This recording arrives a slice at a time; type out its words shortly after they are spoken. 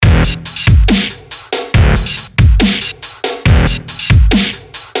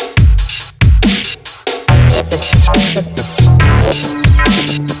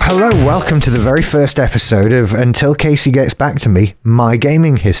Hello, welcome to the very first episode of Until Casey Gets Back to Me, My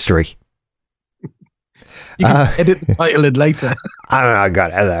Gaming History. You can edit the title in later. I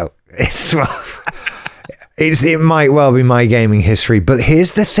got it though. It might well be My Gaming History, but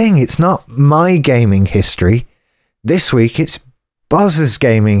here's the thing, it's not my gaming history. This week it's Boz's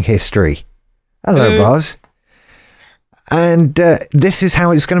gaming history. Hello, Boz. And this is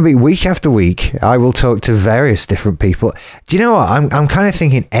how it's going to be week after week. I will talk to various different people. Do you know what? I'm kind of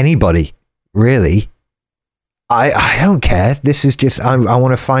thinking anybody, really. I don't care. This is just, I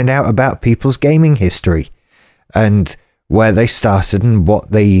want to find out about people's gaming history and where they started and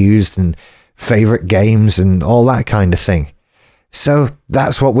what they used and favorite games and all that kind of thing. So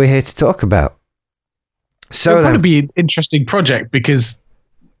that's what we're here to talk about. So it'll probably be an interesting project because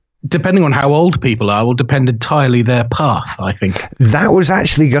depending on how old people are will depend entirely their path, I think. That was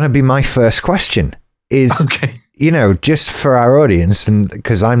actually going to be my first question is, you know, just for our audience, and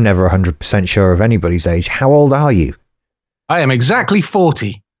because I'm never 100% sure of anybody's age, how old are you? I am exactly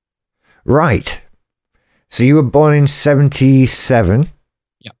 40. Right. So you were born in 77?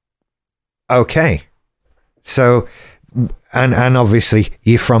 Yeah. Okay. So, and obviously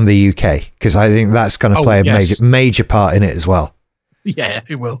you're from the UK, because I think that's going to play a major part in it as well. Yeah,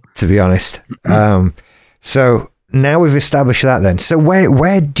 it will. To be honest. So now we've established that then. So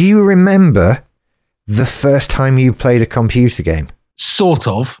where do you remember the first time you played a computer game? Sort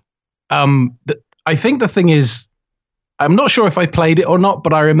of. I think the thing is, I'm not sure if I played it or not,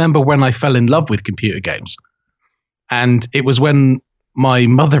 but I remember when I fell in love with computer games. And it was when my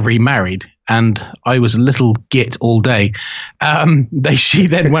mother remarried and I was a little git all day. She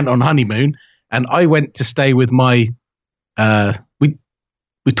then went on honeymoon and I went to stay with my...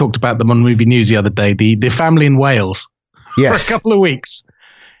 We talked about them on Movie News the other day, the family in Wales for a couple of weeks.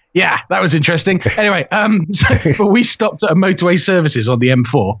 Yeah, that was interesting. Anyway, but we stopped at a motorway services on the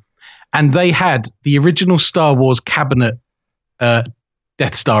M4 and they had the original Star Wars cabinet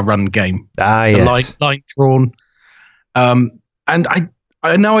Death Star run game. Yes. The line drawn. And I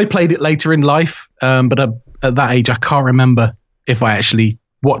know I played it later in life, but at that age, I can't remember if I actually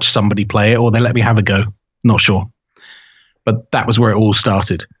watched somebody play it or they let me have a go. Not sure. But that was where it all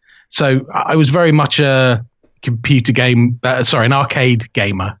started. So I was very much a an arcade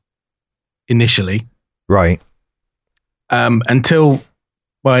gamer initially. Right. Until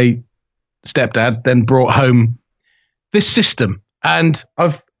my stepdad then brought home this system. And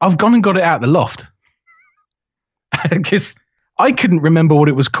I've gone and got it out of the loft. Because I couldn't remember what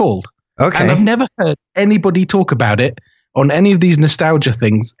it was called. Okay. And I've never heard anybody talk about it on any of these nostalgia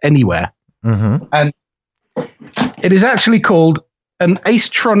things anywhere. Mm-hmm. And it is actually called an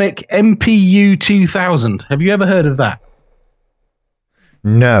Acetronic MPU 2000. Have you ever heard of that?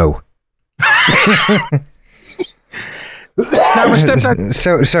 No. So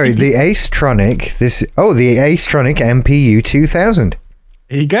sorry, the Acetronic. The Acetronic MPU 2000.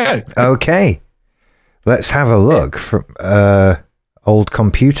 Here you go. Okay, let's have a look from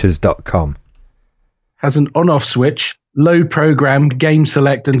oldcomputers.com. Has an on-off switch, load program, game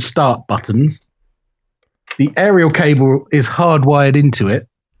select, and start buttons. The aerial cable is hardwired into it,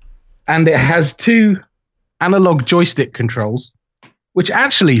 and it has two analog joystick controls, which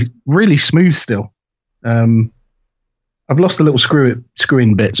actually really smooth still. I've lost the little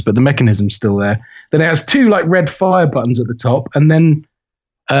screw-in bits, but the mechanism's still there. Then it has two like red fire buttons at the top, and then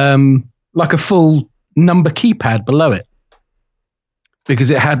like a full number keypad below it, because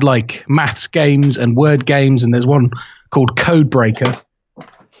it had like maths games and word games, and there's one called Code Breaker,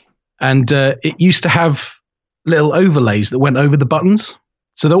 and it used to have little overlays that went over the buttons,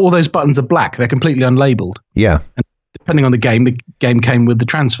 so that all those buttons are black. They're completely unlabeled. Yeah. And depending on the game came with the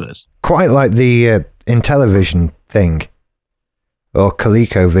transfers. Quite like the Intellivision thing, or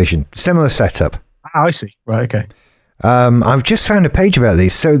ColecoVision. Similar setup. Oh, I see. Right, okay. I've just found a page about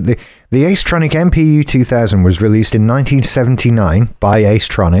these. So the Acetronic MPU 2000 was released in 1979 by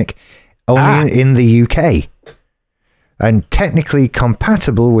Acetronic, only in the UK. And technically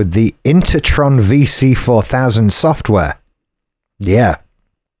compatible with the Intertron VC4000 software. Yeah.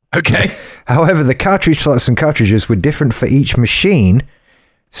 Okay. However, the cartridge slots and cartridges were different for each machine,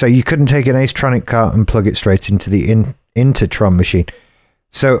 so you couldn't take an Acetronic cart and plug it straight into the Intertron machine.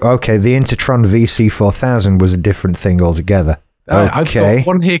 So, okay, the Intertron VC4000 was a different thing altogether. Okay. I've got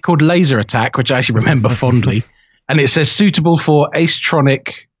one here called Laser Attack, which I actually remember fondly, and it says suitable for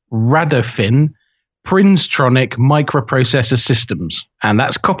Acetronic Radofin Princetronic microprocessor systems, and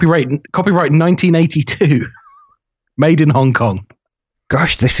that's copyright 1982, made in Hong Kong.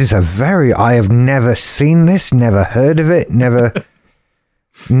 Gosh, this is I have never seen this, never heard of it,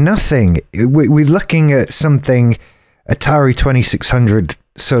 nothing. We're looking at something Atari 2600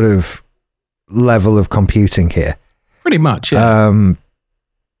 sort of level of computing here. Pretty much, yeah.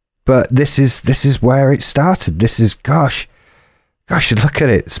 But this is where it started. This is gosh, look at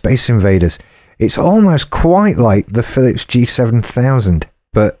it, Space Invaders. It's almost quite like the Philips G7000,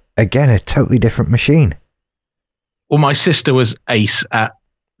 but again, a totally different machine. Well, my sister was ace at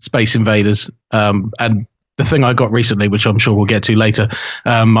Space Invaders, and the thing I got recently, which I'm sure we'll get to later,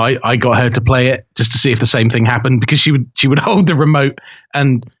 I got her to play it just to see if the same thing happened, because she would hold the remote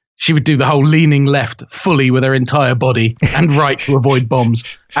and she would do the whole leaning left fully with her entire body and right to avoid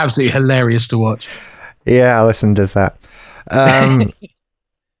bombs. Absolutely hilarious to watch. Yeah, Alison does that.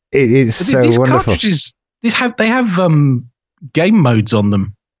 It's so these wonderful. Cartridges, they have game modes on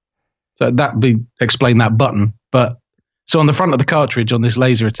them. So explain that button. But so on the front of the cartridge on this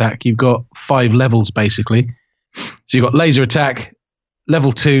laser attack, you've got 5 levels basically. So you've got laser attack,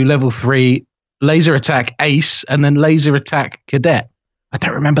 level 2, level 3, laser attack ace, and then laser attack cadet. I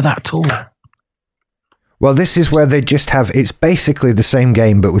don't remember that at all. Well, this is where they just have, it's basically the same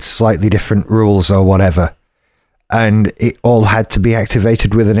game, but with slightly different rules or whatever. And it all had to be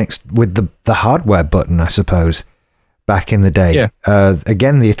activated with the hardware button, I suppose, back in the day. Yeah.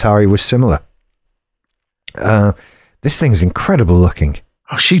 Again, the Atari was similar. This thing's incredible looking.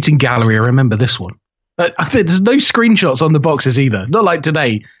 Oh, Shooting Gallery, I remember this one. I think there's no screenshots on the boxes either. Not like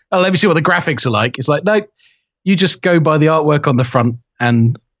today. Oh, let me see what the graphics are like. It's like, no, you just go by the artwork on the front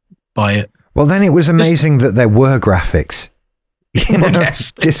and buy it. Well, then it was amazing that there were graphics. You know,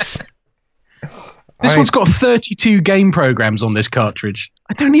 yes. This one's got 32 game programs on this cartridge.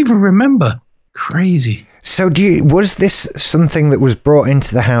 I don't even remember. Crazy. So was this something that was brought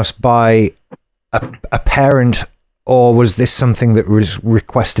into the house by a parent, or was this something that was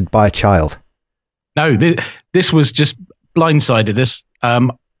requested by a child? No, this was just blindsided us.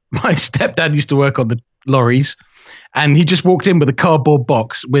 My stepdad used to work on the lorries, and he just walked in with a cardboard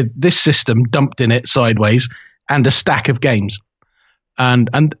box with this system dumped in it sideways and a stack of games.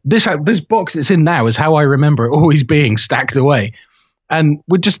 And this box it's in now is how I remember it always being stacked away. And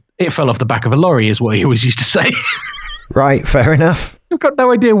it fell off the back of a lorry is what he always used to say. Right, fair enough. I've got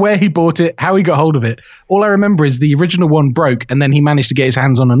no idea where he bought it, how he got hold of it. All I remember is the original one broke, and then he managed to get his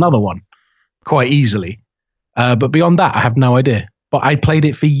hands on another one quite easily. But beyond that, I have no idea. But I played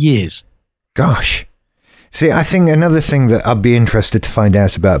it for years. Gosh. See, I think another thing that I'd be interested to find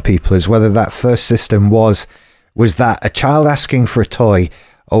out about people is whether that first system was that a child asking for a toy,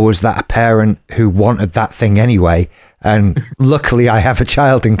 or was that a parent who wanted that thing anyway? And luckily I have a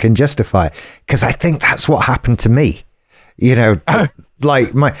child and can justify it. Because I think that's what happened to me. You know,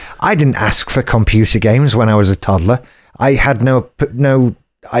 I didn't ask for computer games when I was a toddler. I had no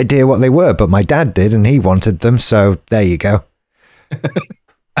idea what they were, but my dad did, and he wanted them. So there you go.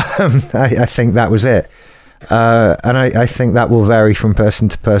 I think that was it. And I think that will vary from person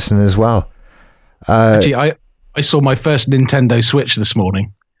to person as well. Actually, I saw my first Nintendo Switch this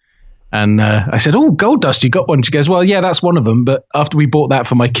morning, and I said, "Oh, Gold Dust, you got one?" She goes, "Well, yeah, that's one of them. But after we bought that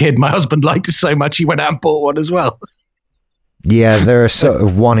for my kid, my husband liked it so much he went out and bought one as well." Yeah, they're a sort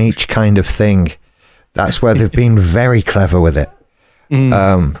of one each kind of thing. That's where they've been very clever with it.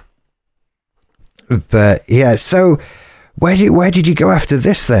 But yeah, so where did you go after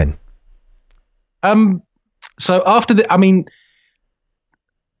this then? So after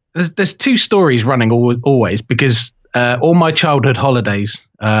there's 2 stories running always, because all my childhood holidays,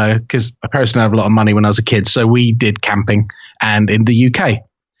 because my parents didn't have a lot of money when I was a kid, so we did camping and in the UK,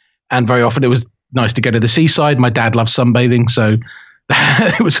 and very often it was nice to go to the seaside. My dad loved sunbathing, so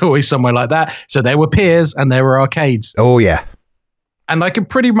it was always somewhere like that. So there were piers and there were arcades. Oh yeah. And I can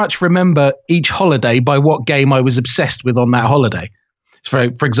pretty much remember each holiday by what game I was obsessed with on that holiday. For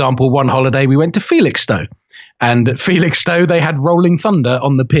example, one holiday we went to Felixstowe, and at Felixstowe they had Rolling Thunder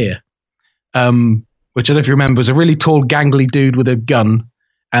on the pier, which I don't know if you remember, was a really tall, gangly dude with a gun,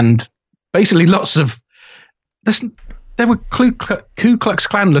 and basically there were Ku Klux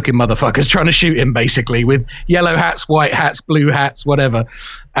Klan looking motherfuckers trying to shoot him, basically, with yellow hats, white hats, blue hats, whatever.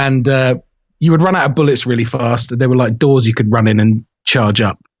 And you would run out of bullets really fast. There were like doors you could run in and charge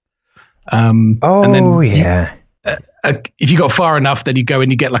up. And then yeah. If you got far enough, then you go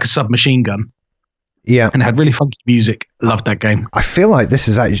and you get like a submachine gun. Yeah. And it had really funky music. Loved that game. I feel like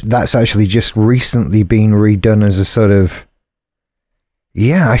that's actually just recently been redone as a sort of,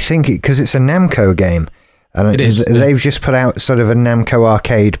 I think because it's a Namco game. And they've just put out sort of a Namco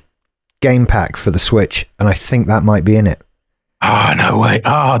arcade game pack for the Switch, and I think that might be in it. Oh, no way.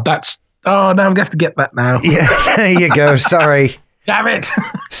 Oh, now I'm going to have to get that now. Yeah, there you go. Sorry. Damn it.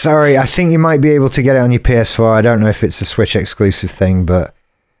 Sorry, I think you might be able to get it on your PS4. I don't know if it's a Switch exclusive thing, but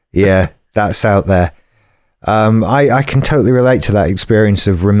yeah, that's out there. I can totally relate to that experience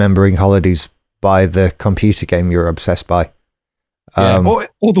of remembering holidays by the computer game you're obsessed by. Or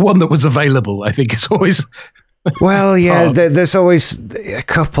the one that was available, I think, is always... Well, yeah, there's always a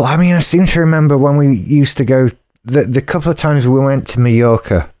couple. I mean, I seem to remember when we used to go, the couple of times we went to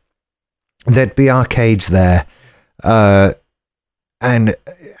Mallorca, there'd be arcades there, and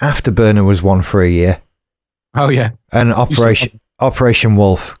Afterburner was one for a year. Oh, yeah. And Operation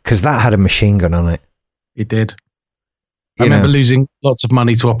Wolf, because that had a machine gun on it. It did. I remember losing lots of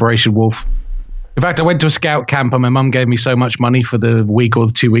money to Operation Wolf. In fact, I went to a scout camp and my mum gave me so much money for the week or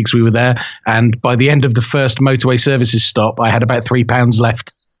the 2 weeks we were there. And by the end of the first motorway services stop, I had about £3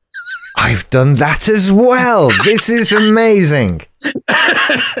 left. I've done that as well. This is amazing.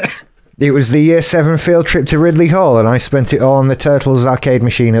 It was the Year 7 field trip to Ridley Hall and I spent it all on the Turtles arcade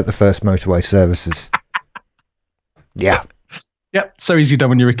machine at the first motorway services. Yeah. Yep, so easy done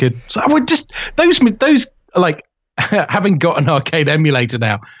when you're a kid. So I would just, those like, having got an arcade emulator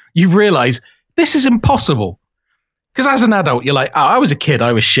now, you realise this is impossible. Because as an adult, you're like, oh, I was a kid,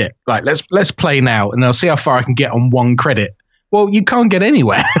 I was shit. Right, let's play now, and I'll see how far I can get on one credit. Well, you can't get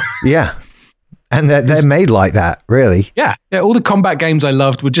anywhere. Yeah, and they're made like that, really. Yeah, all the combat games I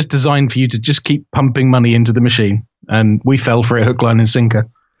loved were just designed for you to just keep pumping money into the machine, and we fell for it hook, line, and sinker.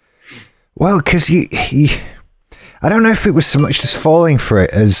 Well, because I don't know if it was so much just falling for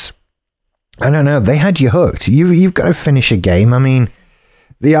it as, I don't know, they had you hooked. You've got to finish a game. I mean,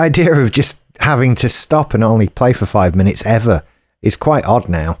 the idea of just having to stop and only play for 5 minutes ever is quite odd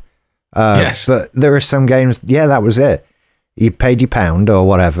now. Yes. But there are some games, that was it. You paid your £1 or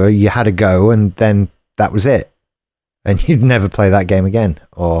whatever, you had a go, and then that was it. And you'd never play that game again,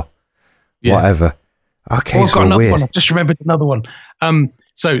 or whatever. Okay, I've got another weird. one. I've just remembered another one.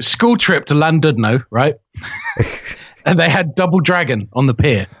 So school trip to Llandudno, right? And they had Double Dragon on the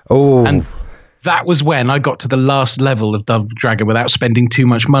pier. Oh. And that was when I got to the last level of Double Dragon without spending too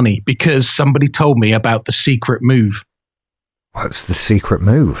much money because somebody told me about the secret move. What's the secret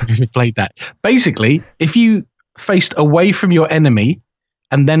move? If you played that. Basically, if you faced away from your enemy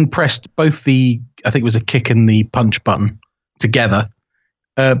and then pressed both I think it was a kick and the punch button together,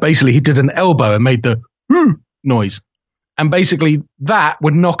 basically he did an elbow and made the noise. And basically that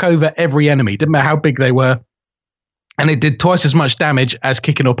would knock over every enemy. Didn't matter how big they were. And it did twice as much damage as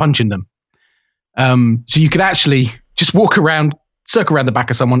kicking or punching them. So you could actually just walk around, circle around the back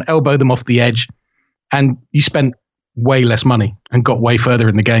of someone, elbow them off the edge, and you spent way less money and got way further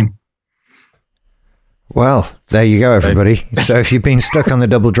in the game. Well, there you go, everybody. So if you've been stuck on the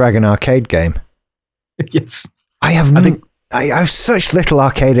Double Dragon arcade game, yes, I have such little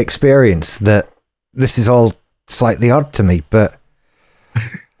arcade experience that this is all slightly odd to me, but.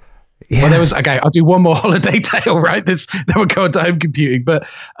 Yeah. Well, I'll do one more holiday tale, right? Then we'll go on to home computing. But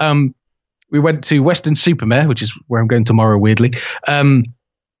we went to Weston-super-Mare, which is where I'm going tomorrow, weirdly. Another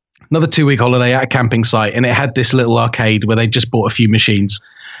 2-week holiday at a camping site, and it had this little arcade where they just bought a few machines.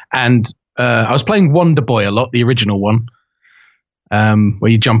 And I was playing Wonder Boy a lot, the original one,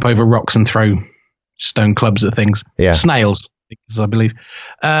 where you jump over rocks and throw stone clubs at things. Yeah. Snails, I believe.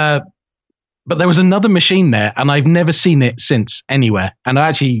 But there was another machine there, and I've never seen it since anywhere. And I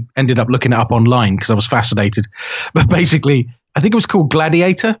actually ended up looking it up online because I was fascinated. But basically, I think it was called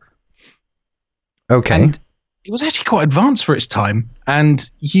Gladiator. Okay. And it was actually quite advanced for its time. And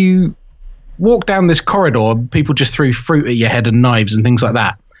you walk down this corridor, people just threw fruit at your head and knives and things like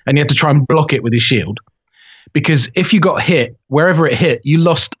that. And you had to try and block it with your shield. Because if you got hit, wherever it hit, you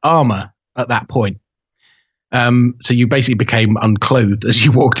lost armor at that point. So you basically became unclothed as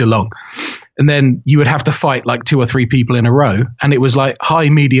you walked along. And then you would have to fight like 2 or 3 people in a row. And it was like high,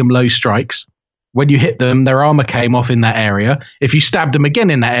 medium, low strikes. When you hit them, their armor came off in that area. If you stabbed them again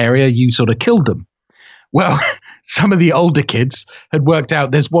in that area, you sort of killed them. Well, some of the older kids had worked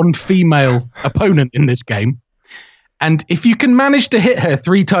out there's one female opponent in this game. And if you can manage to hit her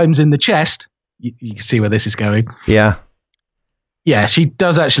 3 times in the chest, you can see where this is going. Yeah. Yeah, she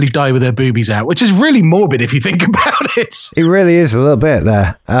does actually die with her boobies out, which is really morbid if you think about it. It really is a little bit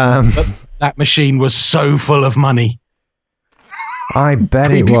there. But that machine was so full of money. I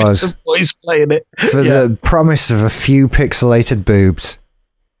bet it was. Some boys playing it. For the promise of a few pixelated boobs.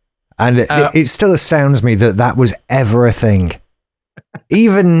 And it still astounds me that was ever a thing.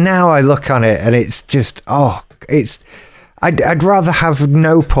 Even now I look on it and it's just, I'd rather have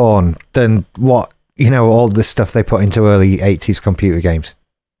no porn than what, all the stuff they put into early 80s computer games.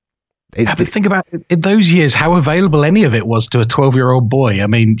 But think about it, in those years, how available any of it was to a 12-year-old boy. I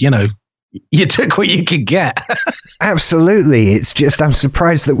mean, you took what you could get. Absolutely. It's just, I'm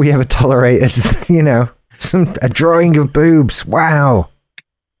surprised that we ever tolerated, a drawing of boobs. Wow.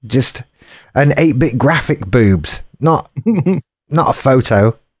 Just, and 8-bit graphic boobs, not a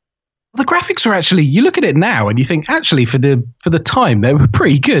photo. The graphics were actually, you look at it now and you think, actually, for the time, they were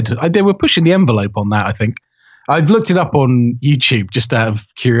pretty good. They were pushing the envelope on that, I think. I've looked it up on YouTube just out of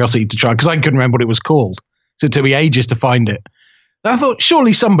curiosity to try, because I couldn't remember what it was called. So it took me ages to find it. And I thought,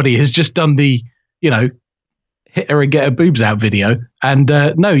 surely somebody has just done the, hit her and get her boobs out video. And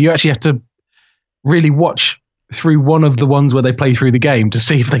no, you actually have to really watch through one of the ones where they play through the game to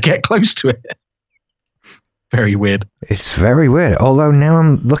see if they get close to it. Very weird. It's very weird. Although now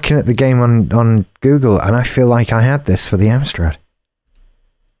I'm looking at the game on Google and I feel like I had this for the Amstrad.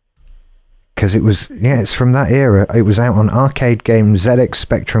 Because it's from that era. It was out on Arcade Games, ZX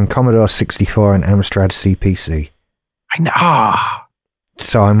Spectrum, Commodore 64 and Amstrad CPC. I know.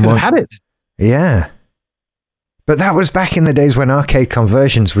 So I'm had it. Yeah. But that was back in the days when arcade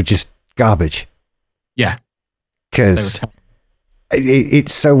conversions were just garbage. Yeah. Because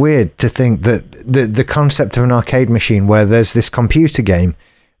it's so weird to think that the concept of an arcade machine where there's this computer game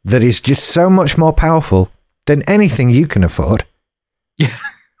that is just so much more powerful than anything you can afford. Yeah.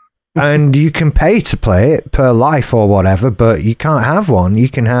 And you can pay to play it per life or whatever, but you can't have one. You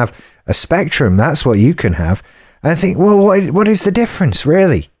can have a Spectrum. That's what you can have. And I think, well, what is the difference,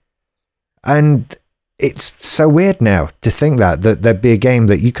 really? And it's so weird now to think that there'd be a game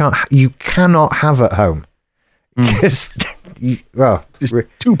that you cannot have at home. Because, it's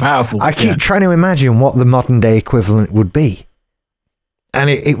too powerful. I keep trying to imagine what the modern day equivalent would be. And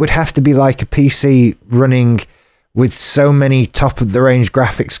it would have to be like a PC running with so many top of the range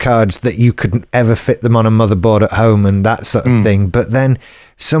graphics cards that you couldn't ever fit them on a motherboard at home and that sort of thing. But then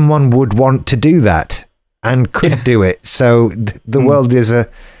someone would want to do that and could do it. So the world is a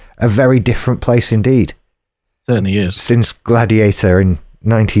very different place indeed. Certainly is. Since Gladiator in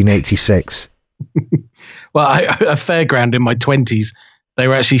 1986. Well, a fairground in my 20s, they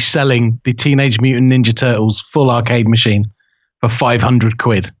were actually selling the Teenage Mutant Ninja Turtles full arcade machine for 500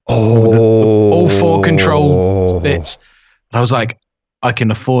 quid. Oh. All 4 control bits. And I was like, I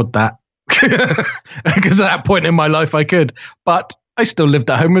can afford that. Because at that point in my life I could. But I still lived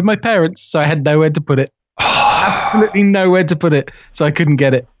at home with my parents, so I had nowhere to put it. Absolutely nowhere to put it. So I couldn't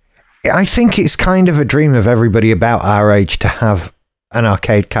get it. I think it's kind of a dream of everybody about our age to have an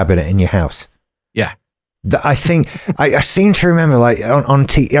arcade cabinet in your house. Yeah. I think I seem to remember, like on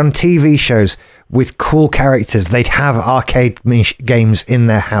TV shows with cool characters, they'd have arcade games in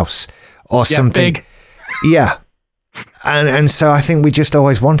their house or something. Big. Yeah, and so I think we just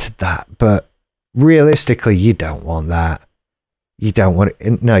always wanted that, but realistically, you don't want that. You don't want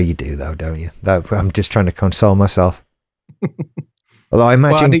it. No, you do though, don't you? I'm just trying to console myself. Although I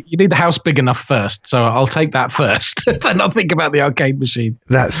imagine you need the house big enough first, so I'll take that first. Then I'll think about the arcade machine.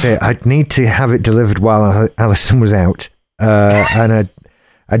 That's it. I'd need to have it delivered while Alison was out, and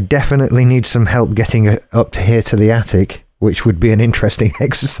I definitely need some help getting it up here to the attic, which would be an interesting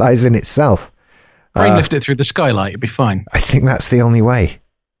exercise in itself. Crane lift it through the skylight; it'd be fine. I think that's the only way.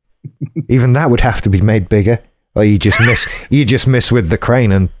 Even that would have to be made bigger, or you just miss with the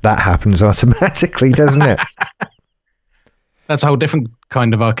crane, and that happens automatically, doesn't it? That's a whole different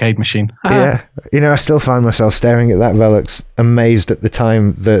kind of arcade machine. Yeah. I still find myself staring at that Velux, amazed at the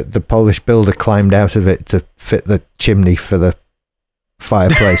time that the Polish builder climbed out of it to fit the chimney for the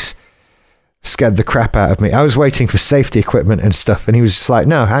fireplace. Scared the crap out of me. I was waiting for safety equipment and stuff, and he was just like,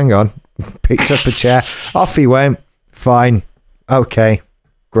 no, hang on. Picked up a chair. Off he went. Fine. Okay.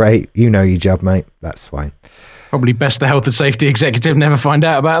 Great. You know your job, mate. That's fine. Probably best the health and safety executive never find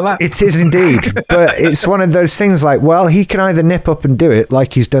out about that. It is indeed. But it's one of those things like, well, he can either nip up and do it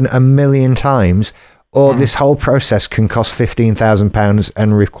like he's done a million times, or this whole process can cost £15,000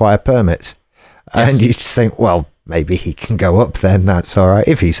 and require permits. Yes. And you just think, well, maybe he can go up then. That's all right.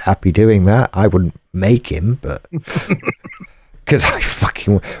 If he's happy doing that, I wouldn't make him, but... Because I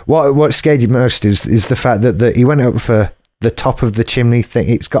fucking... What scared you most is the fact that he went up for the top of the chimney thing.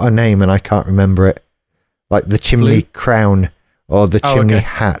 It's got a name and I can't remember it. Like the chimney crown or the chimney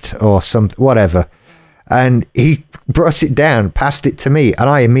hat or something, whatever. And he brought it down, passed it to me, and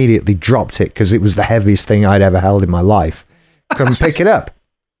I immediately dropped it because it was the heaviest thing I'd ever held in my life. Couldn't pick it up.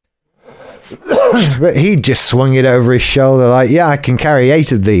 But he just swung it over his shoulder like, yeah, I can carry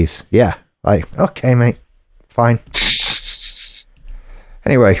 8 of these. Yeah. Like, okay, mate. Fine.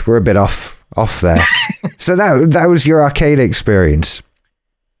 Anyway, we're a bit off there. So that was your arcade experience.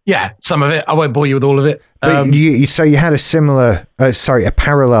 Yeah, some of it. I won't bore you with all of it. But so you had a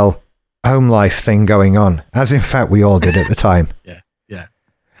parallel home life thing going on, as in fact we all did at the time. Yeah.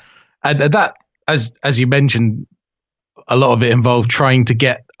 And that, as you mentioned, a lot of it involved trying to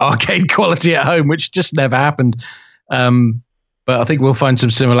get arcade quality at home, which just never happened. but I think we'll find some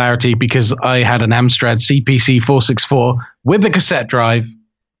similarity because I had an Amstrad CPC 464 with a cassette drive.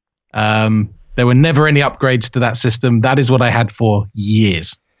 There were never any upgrades to that system. That is what I had for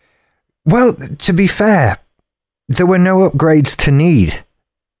years. Well, to be fair, there were no upgrades to need.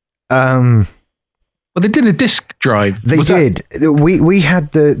 Well, they did a disk drive. They did. We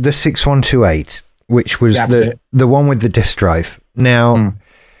had the 6128, which was the one with the disk drive. Now,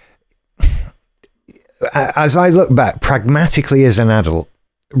 as I look back, pragmatically as an adult,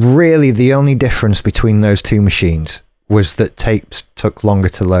 really the only difference between those two machines was that tapes took longer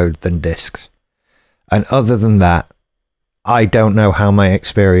to load than discs. And other than that, I don't know how my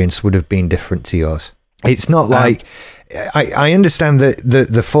experience would have been different to yours. It's not like... I understand that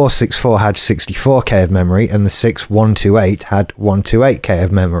the 464 had 64K of memory and the 6128 had 128K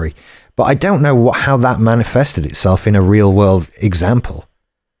of memory. But I don't know how that manifested itself in a real-world example.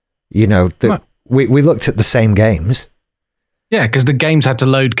 You know, we looked at the same games. Yeah, because the games had to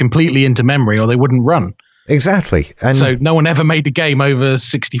load completely into memory or they wouldn't run. Exactly. And so no one ever made a game over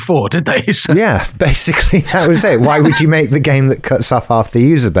 64, did they? So. Yeah, basically that was it. Why would you make the game that cuts off half the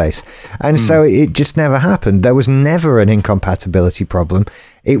user base? And so it just never happened. There was never an incompatibility problem.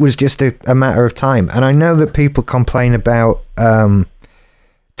 It was just a matter of time. And I know that people complain about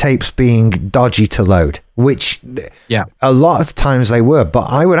tapes being dodgy to load, which a lot of times they were.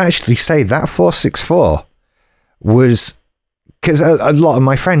 But I would actually say that 464 was... Because a lot of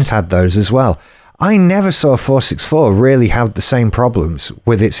my friends had those as well. I never saw 464 really have the same problems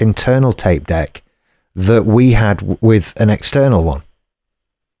with its internal tape deck that we had with an external one.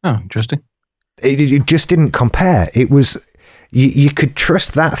 Oh, interesting. It just didn't compare. It was... You could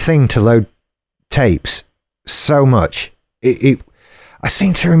trust that thing to load tapes so much. I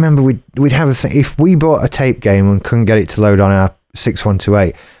seem to remember we'd have a thing... If we bought a tape game and couldn't get it to load on our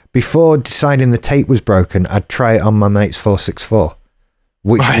 6128, before deciding the tape was broken, I'd try it on my mate's 464.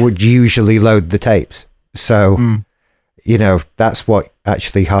 Which would usually load the tapes. So, you know, that's what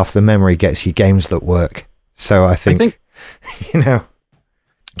actually half the memory gets you games that work. So I think you know.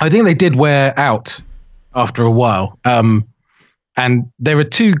 I think they did wear out after a while. And there are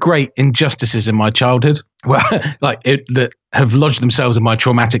two great injustices in my childhood that have lodged themselves in my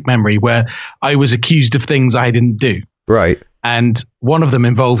traumatic memory where I was accused of things I didn't do. Right. And one of them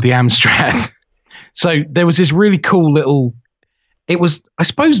involved the Amstrad. So there was this really cool little... It was, I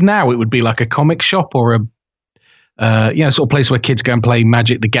suppose now it would be like a comic shop or a, sort of place where kids go and play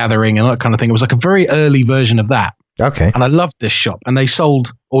Magic the Gathering and that kind of thing. It was like a very early version of that. Okay. And I loved this shop and they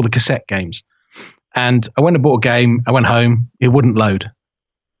sold all the cassette games. And I went and bought a game. I went home. It wouldn't load.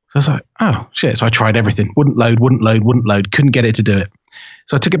 So I was like, oh shit. So I tried everything. Wouldn't load. Couldn't get it to do it.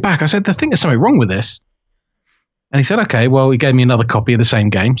 So I took it back. I said, I think there's something wrong with this. And he said, okay, well, he gave me another copy of the same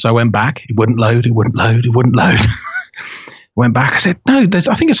game. So I went back. It wouldn't load. Went back. I said, no,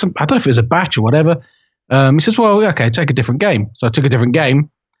 I think it's I don't know if it was a batch or whatever. He says, well, okay, take a different game. So I took a different game.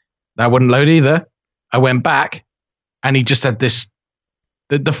 That wouldn't load either. I went back and he just had this,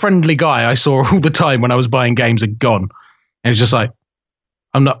 the friendly guy I saw all the time when I was buying games had gone. And he was just like,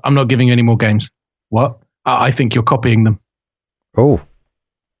 I'm not giving you any more games. What? I think you're copying them. Oh.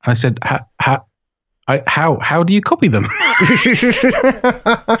 I said, how do you copy them?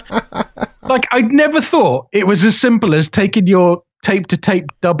 Like, I'd never thought it was as simple as taking your tape-to-tape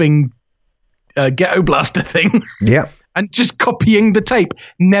dubbing Ghetto Blaster thing and just copying the tape.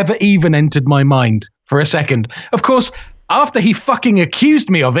 Never even entered my mind for a second. Of course, after he fucking accused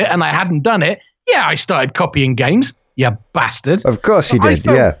me of it and I hadn't done it, I started copying games. You bastard. Of course you did,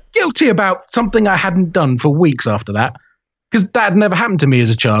 I felt guilty about something I hadn't done for weeks after that. Because that had never happened to me as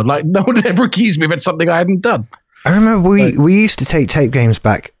a child. Like, no one had ever accused me of something I hadn't done. I remember we used to take tape games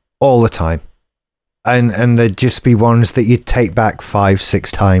back all the time. And there'd just be ones that you'd take back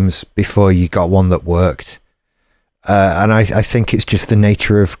 5-6 times before you got one that worked. And I think it's just the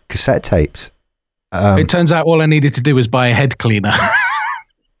nature of cassette tapes. It turns out all I needed to do was buy a head cleaner.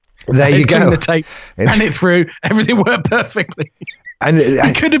 There you go. The tape, ran it through, everything worked perfectly. And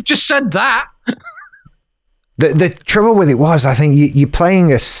you could have just said that. The trouble with it was, I think you're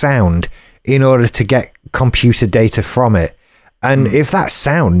playing a sound in order to get computer data from it. And if that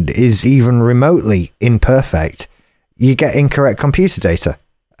sound is even remotely imperfect, you get incorrect computer data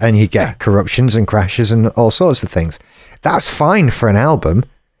and you get corruptions and crashes and all sorts of things. That's fine for an album.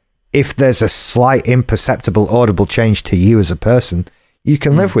 If there's a slight imperceptible audible change to you as a person, you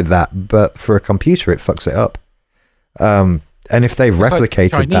can live with that. But for a computer, it fucks it up. And if they've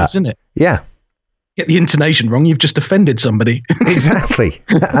replicated like Chinese, that, isn't it? Yeah. Get the intonation wrong, you've just offended somebody. Exactly.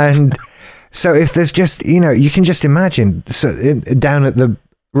 And so if there's just, you can just imagine down at the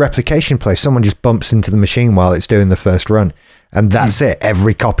replication place, someone just bumps into the machine while it's doing the first run And that's it.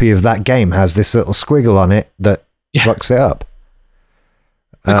 Every copy of that game has this little squiggle on it that fucks it up.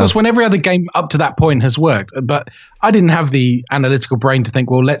 Of course, when every other game up to that point has worked, but I didn't have the analytical brain to think,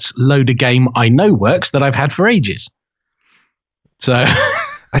 well, let's load a game I know works that I've had for ages. So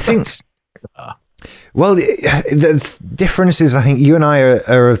I think, well, the difference is I think you and I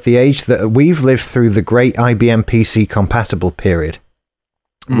are of the age that we've lived through the great IBM PC compatible period,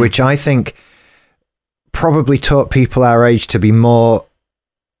 which I think probably taught people our age to be more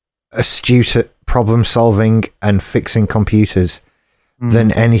astute at problem solving and fixing computers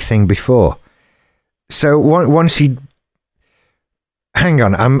than anything before. So once you hang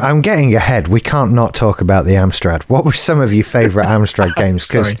on, I'm getting ahead. We can't not talk about the Amstrad. What were some of your favorite Amstrad games?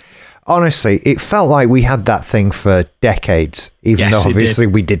 Because honestly, it felt like we had that thing for decades, even though obviously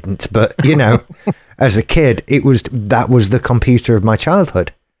we didn't. But you know, as a kid, that was the computer of my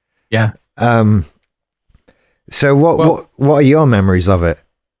childhood. Yeah. So what are your memories of it?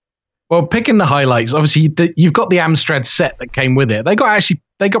 Well, picking the highlights, obviously you've got the Amstrad set that came with it. They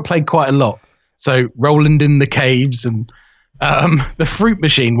got played quite a lot. So Roland in the Caves and the Fruit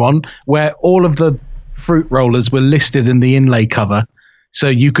Machine one, where all of the fruit rollers were listed in the inlay cover, so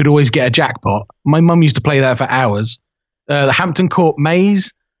you could always get a jackpot. My mum used to play that for hours. The Hampton Court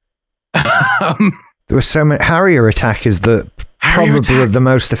Maze. There were so many. Harrier Attack is probably the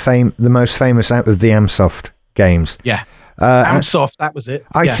most famous out of the Amsoft games. Yeah. Amsoft, that was it.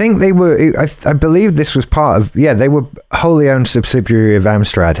 I think they were. I believe this was part of. Yeah, they were wholly owned subsidiary of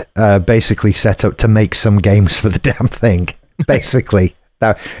Amstrad, basically set up to make some games for the damn thing. Basically,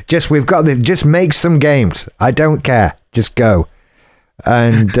 just make some games. I don't care. Just go.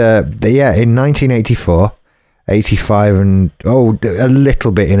 And in 1984, 85, and a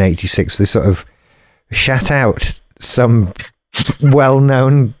little bit in 86, they sort of shat out some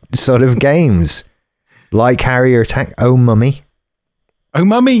well-known sort of games. Like Harrier Attack, Oh Mummy. Oh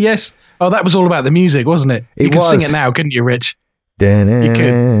Mummy, yes. Oh, that was all about the music, wasn't it? You could sing it now, couldn't you, Rich? You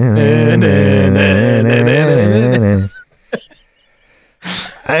could.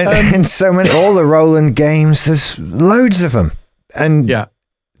 And so many, all the Roland games, there's loads of them. And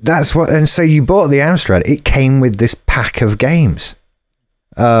that's what, and so you bought the Amstrad, it came with this pack of games.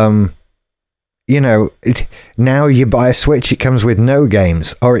 You know, now you buy a Switch, it comes with no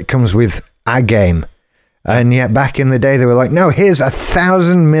games, or it comes with a game. And yet back in the day, they were like, no, here's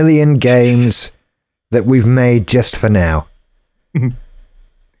 1,000 million games that we've made just for now.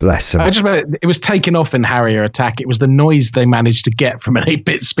 Bless them. It was taken off in Harrier Attack. It was the noise they managed to get from an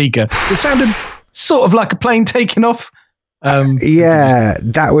 8-bit speaker. It sounded sort of like a plane taking off. Yeah,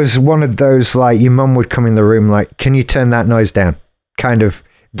 that was one of those, like, your mum would come in the room like, can you turn that noise down? Kind of,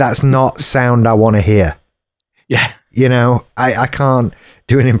 that's not sound I want to hear. Yeah. You know, I can't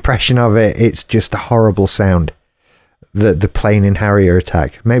do an impression of it. It's just a horrible sound. The plane in Harrier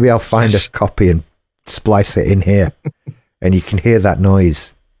Attack. Maybe I'll find a copy and splice it in here, and you can hear that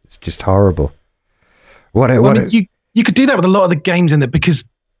noise. It's just horrible. You could do that with a lot of the games in it, because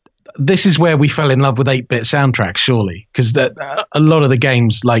this is where we fell in love with 8-bit soundtracks, surely. Because a lot of the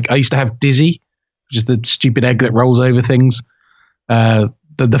games, like I used to have Dizzy, which is the stupid egg that rolls over things.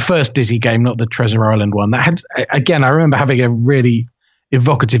 The first Dizzy game, not the Treasure Island one. That had, again, I remember having a really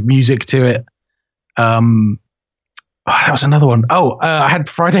evocative music to it. That was another one. I had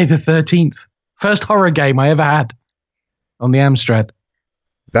Friday the 13th. First horror game I ever had on the Amstrad.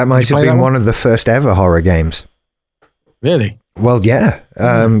 That might have been one of the first ever horror games. Really? Well, yeah.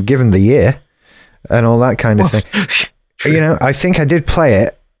 Given the year and all that kind of thing. You know, I think I did play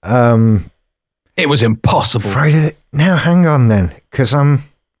it. It was impossible. Friday. Now, hang on then, because I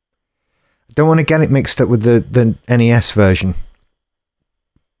don't want to get it mixed up with the NES version,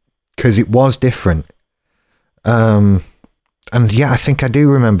 because it was different. And yeah, I think I do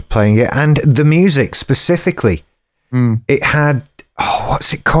remember playing it, and the music specifically. It had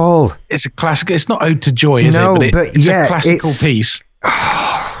what's it called? It's a classic. It's not Ode to Joy, is it? But it's a classical piece,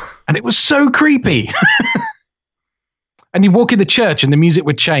 and it was so creepy. And you walk in the church and the music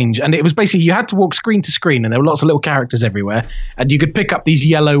would change. And it was basically, you had to walk screen to screen, and there were lots of little characters everywhere. And you could pick up these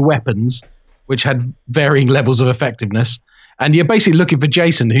yellow weapons, which had varying levels of effectiveness. And you're basically looking for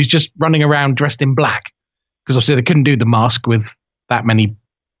Jason, who's just running around dressed in black. Because obviously they couldn't do the mask with that many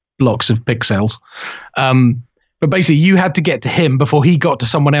blocks of pixels. But basically you had to get to him before he got to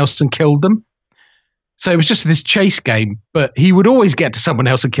someone else and killed them. So it was just this chase game, but he would always get to someone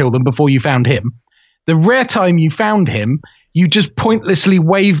else and kill them before you found him. The rare time you found him, you just pointlessly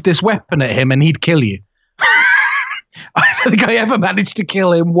waved this weapon at him and he'd kill you. I don't think I ever managed to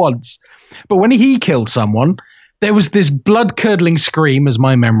kill him once. But when he killed someone, there was this blood-curdling scream, as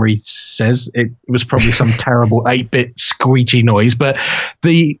my memory says. It was probably some terrible 8-bit screechy noise, but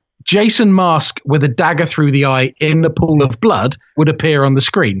the Jason mask with a dagger through the eye in a pool of blood would appear on the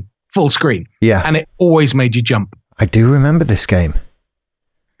screen, full screen. Yeah. And it always made you jump. I do remember this game.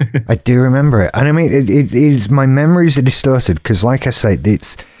 I do remember it. And I mean, it is, my memories are distorted because, like I say,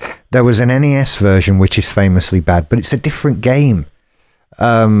 there was an NES version which is famously bad, but it's a different game.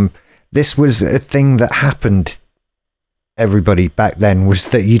 This was a thing that happened, everybody, back then, was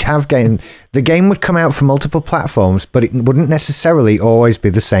that you'd have the game would come out for multiple platforms, but it wouldn't necessarily always be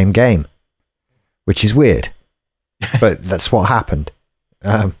the same game, which is weird. But that's what happened.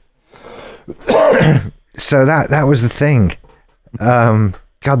 So that was the thing.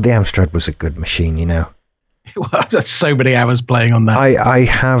 God, the Amstrad was a good machine, you know. That's so many hours playing on that. I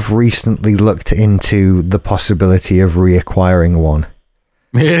have recently looked into the possibility of reacquiring one.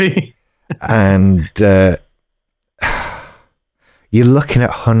 Really? And you're looking at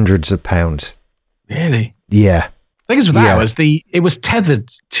hundreds of pounds. Really? Yeah. The thing is with that was it was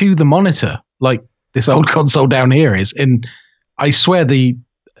tethered to the monitor, like this old console down here is. And I swear the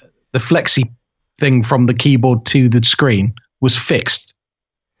flexi thing from the keyboard to the screen was fixed.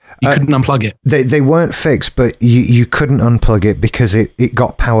 You couldn't unplug it. They weren't fixed, but you couldn't unplug it because it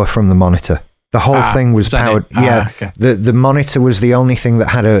got power from the monitor. The whole thing was powered. Okay. The monitor was the only thing that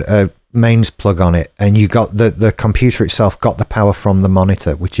had a mains plug on it, and you got the computer itself got the power from the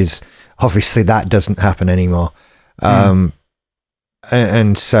monitor, which is obviously that doesn't happen anymore. And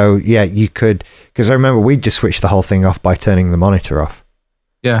so you could, because I remember we just switched the whole thing off by turning the monitor off.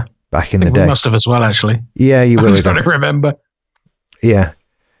 Yeah, back in the day. We must have as well, actually. Yeah, you will. I was trying to remember. Yeah.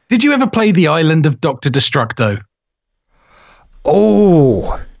 Did you ever play The Island of Dr. Destructo?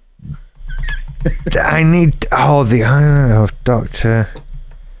 Oh, the Island of Dr.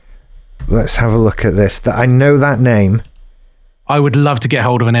 Let's have a look at this. I know that name. I would love to get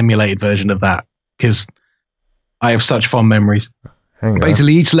hold of an emulated version of that because I have such fond memories.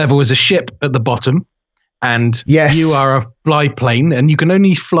 Basically, each level is a ship at the bottom, and you are a fly plane, and you can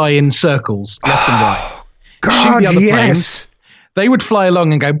only fly in circles, left and right. God, yes. Planes, they would fly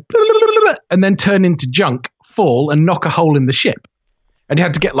along and go, and then turn into junk, fall, and knock a hole in the ship. And you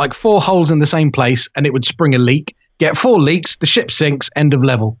had to get like 4 holes in the same place, and it would spring a leak. Get 4 leaks, the ship sinks, end of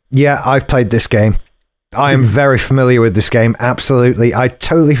level. Yeah, I've played this game. I am very familiar with this game, absolutely. I'd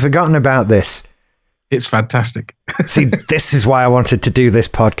totally forgotten about this. It's fantastic. See, this is why I wanted to do this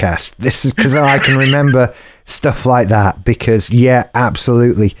podcast. This is because I can remember stuff like that, because, yeah,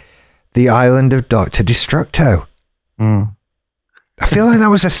 absolutely. The Island of Dr. Destructo. I feel like that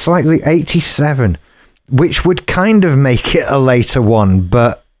was a slightly 87, which would kind of make it a later one,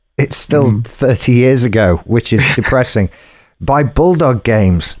 but it's still 30 years ago, which is depressing. By Bulldog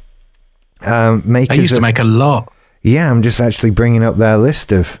Games. They used to make a lot. Yeah, I'm just actually bringing up their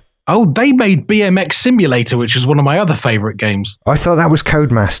list of... Oh, they made BMX Simulator, which is one of my other favourite games. I thought that was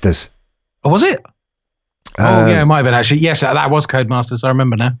Codemasters. Oh, was it? Yeah, it might have been actually. Yes, that was Codemasters. I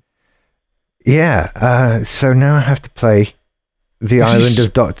remember now. Yeah, so now I have to play The Island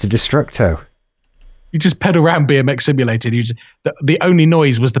of Dr. Destructo. You just pedal around BMX Simulator. The only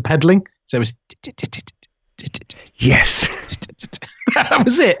noise was the pedaling. So it was... Yes. That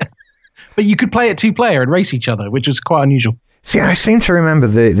was it. But you could play it 2-player and race each other, which was quite unusual. See, I seem to remember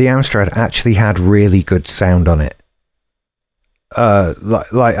the Amstrad actually had really good sound on it.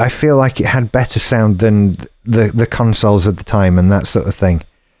 Like I feel like it had better sound than the consoles at the time and that sort of thing.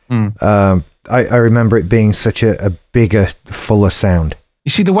 I remember it being such a bigger, fuller sound. You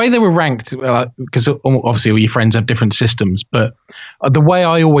see, the way they were ranked, because obviously all your friends have different systems, but the way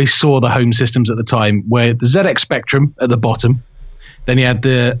I always saw the home systems at the time were the ZX Spectrum at the bottom, then you had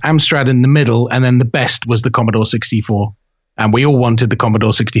the Amstrad in the middle, and then the best was the Commodore 64. And we all wanted the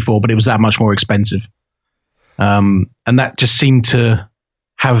Commodore 64, but it was that much more expensive. And that just seemed to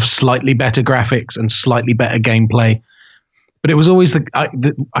have slightly better graphics and slightly better gameplay. But it was always I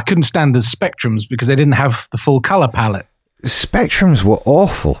couldn't stand the Spectrums because they didn't have the full color palette. Spectrums were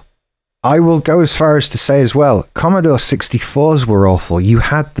awful. I will go as far as to say as well, Commodore 64s were awful. You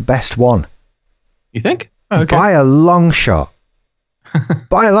had the best one. You think? Oh, okay. By a long shot.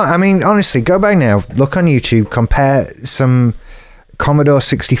 I mean, honestly, go back now, look on YouTube, compare some Commodore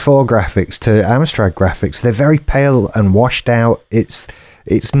 64 graphics to Amstrad graphics. They're very pale and washed out. It's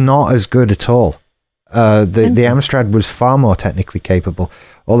not as good at all. The Amstrad was far more technically capable,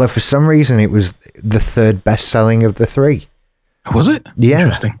 although for some reason it was the 3rd best selling of the 3. Was it? Yeah.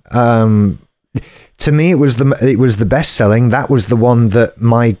 Interesting. To me, it was the best selling. That was the one that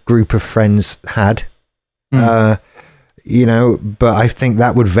my group of friends had. but I think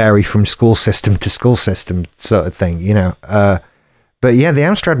that would vary from school system to school system sort of thing, But yeah, the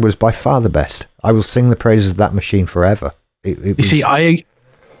Amstrad was by far the best. I will sing the praises of that machine forever. See, I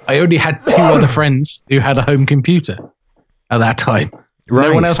only had 2 other friends who had a home computer at that time. Right.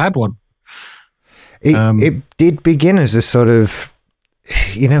 No one else had one. It did begin as a sort of,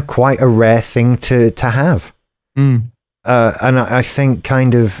 quite a rare thing to have. Mm. And I think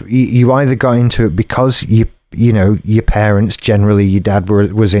kind of you either got into it because your parents, generally your dad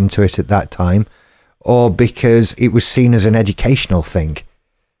was into it at that time, or because it was seen as an educational thing.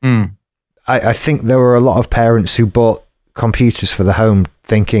 Mm. I think there were a lot of parents who bought computers for the home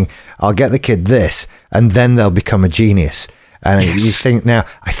thinking, I'll get the kid this, and then they'll become a genius. And yes. You think, now,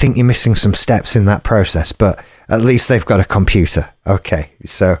 I think you're missing some steps in that process, but at least they've got a computer. Okay,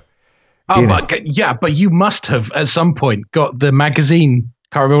 so... but you must have, at some point, got the magazine,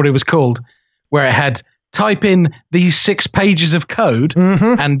 can't remember what it was called, where it had... Type in these 6 pages of code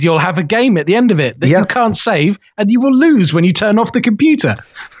and you'll have a game at the end of it that you can't save and you will lose when you turn off the computer.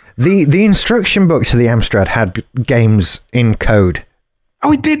 The instruction book to the Amstrad had games in code.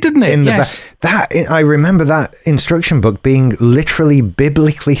 Oh, it did, didn't it? Yes. I remember that instruction book being literally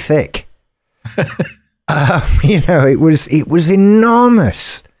biblically thick. It was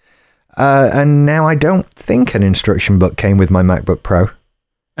enormous. And now I don't think an instruction book came with my MacBook Pro.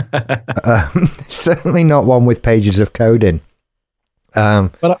 Certainly not one with pages of code in.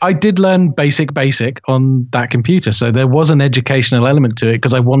 But I did learn basic on that computer, so there was an educational element to it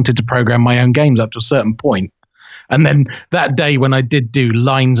because I wanted to program my own games up to a certain point. And then that day when I did do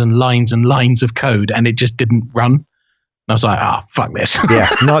lines and lines and lines of code and it just didn't run, I was like, fuck this. Yeah,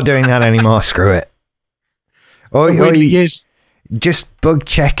 not doing that anymore. Screw it. Yes. Just bug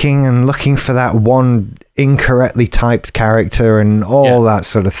checking and looking for that one incorrectly typed character and all that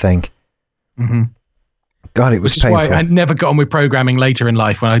sort of thing. Mm-hmm. God, it was painful. Why I never got on with programming later in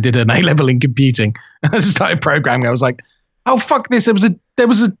life when I did an A-level in computing. I started programming. I was like, oh, fuck this. There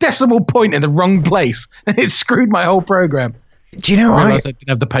was a decimal point in the wrong place and it screwed my whole program. Do you know, I didn't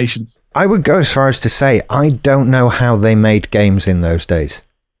have the patience. I would go as far as to say, I don't know how they made games in those days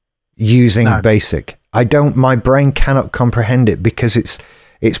using BASIC. My brain cannot comprehend it because it's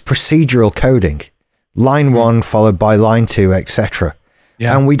procedural coding. Line 1 followed by line 2, etc.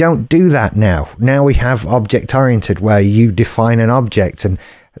 Yeah. And we don't do that now. Now we have object-oriented where you define an object and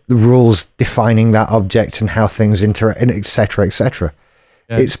the rules defining that object and how things interact, etc., etc.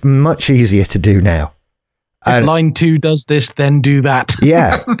 Yeah. It's much easier to do now. If line 2 does this, then do that.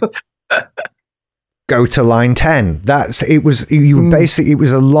 Yeah. Go to line 10. It was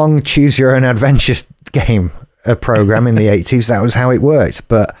a long choose your own adventure game, a program in the 80s. That was how it worked.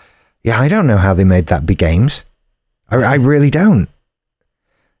 But yeah, I don't know how they made that be games. I really don't.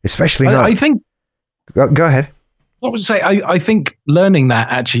 Especially not. I think. Go ahead. I would say I think learning that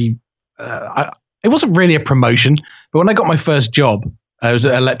actually, it wasn't really a promotion. But when I got my first job, it was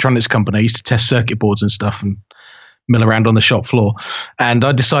at an electronics company. I used to test circuit boards and stuff and mill around on the shop floor. And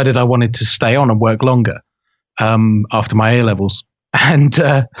I decided I wanted to stay on and work longer after my A-levels. And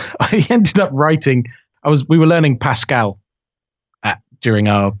I ended up writing. We were learning Pascal during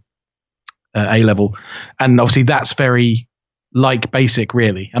our A-level, and obviously that's very like BASIC,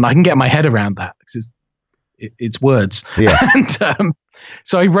 really. And I can get my head around that because it's words. Yeah. And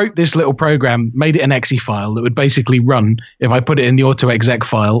so I wrote this little program, made it an exe file that would basically run if I put it in the autoexec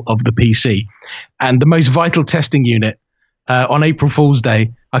file of the PC. And the most vital testing unit on April Fool's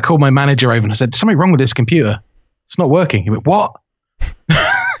Day, I called my manager over and I said, "There's something wrong with this computer. It's not working." He went, "What?"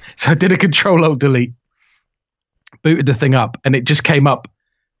 So I did a Control-Alt-Delete, booted the thing up, and it just came up,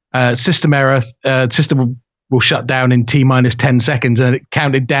 system error, system will shut down in T-10 seconds, and it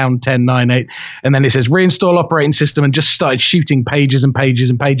counted down 10, 9, 8, and then it says reinstall operating system, and just started shooting pages and pages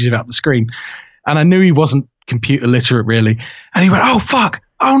and pages of it up the screen. And I knew he wasn't computer literate, really. And he went, "Oh, fuck.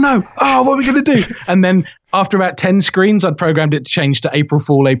 Oh, no. Oh, what are we going to do?" And then after about 10 screens, I'd programmed it to change to April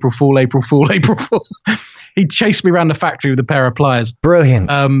Fool, April Fool, April Fool, April Fool. He chased me around the factory with a pair of pliers. Brilliant.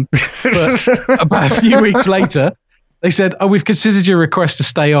 But about a few weeks later, they said, "Oh, we've considered your request to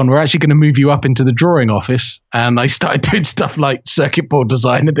stay on. We're actually going to move you up into the drawing office." And I started doing stuff like circuit board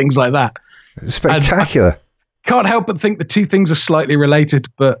design and things like that. Spectacular. Can't help but think the two things are slightly related,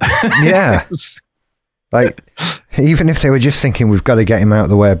 but yeah. Like, even if they were just thinking, we've got to get him out of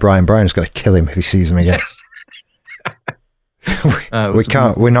the way of Brian's got to kill him if he sees him again. Yes. We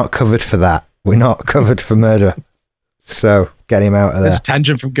can't. We're not covered for that. We're not covered for murder. So get him out of there. It's a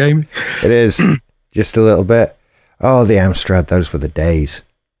tangent from gaming. It is. Just a little bit. Oh, the Amstrad, those were the days.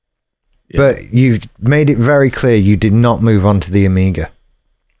 Yeah. But you've made it very clear you did not move on to the Amiga.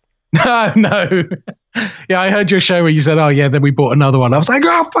 No. Yeah, I heard your show where you said, "Oh yeah," then we bought another one. I was like,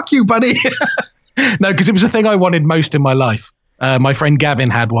 "Oh fuck you, buddy." No, because it was the thing I wanted most in my life. My friend Gavin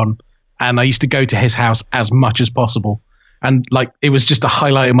had one, and I used to go to his house as much as possible. And like, it was just a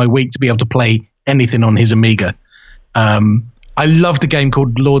highlight of my week to be able to play anything on his Amiga. I loved a game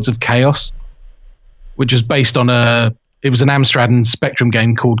called Lords of Chaos, which was based on it was an Amstrad and Spectrum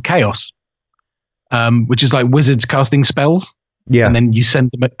game called Chaos, which is like wizards casting spells. Yeah. And then you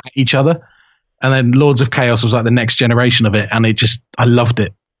send them at each other. And then Lords of Chaos was like the next generation of it. And I loved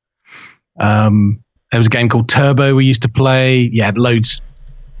it. There was a game called Turbo we used to play. Yeah, loads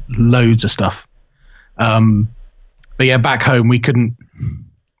of stuff. But yeah, back home we couldn't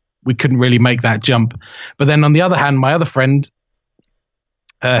really make that jump. But then on the other hand, my other friend,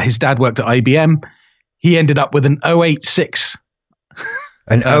 his dad worked at IBM. He ended up with an 086.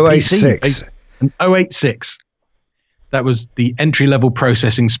 An 086. An 086. That was the entry level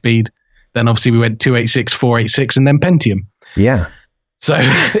processing speed. Then obviously we went 286, 486, and then Pentium. Yeah. So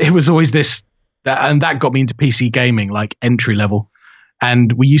it was always this, and that got me into PC gaming, like entry level.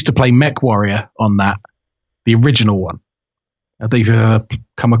 And we used to play Mech Warrior on that, the original one. I think you've ever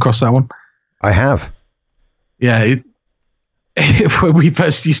come across that one. I have. Yeah. When we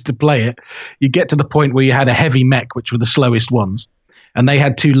first used to play it, you get to the point where you had a heavy mech, which were the slowest ones, and they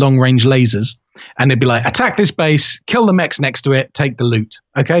had 2 long-range lasers, and they'd be like, attack this base, kill the mechs next to it, take the loot.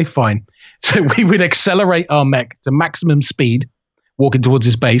 Okay, fine. So we would accelerate our mech to maximum speed, walking towards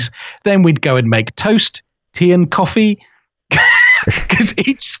his base. Then we'd go and make toast, tea and coffee, because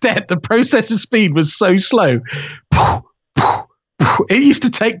each step, the processor speed was so slow. It used to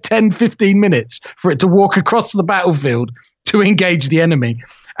take 10, 15 minutes for it to walk across the battlefield to engage the enemy.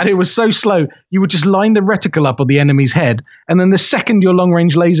 And it was so slow, you would just line the reticle up on the enemy's head. And then the second your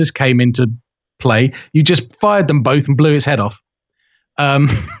long-range lasers came into play, you just fired them both and blew its head off.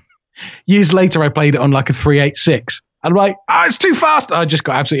 Years later, I played it on like a 386. I'm like, it's too fast. I just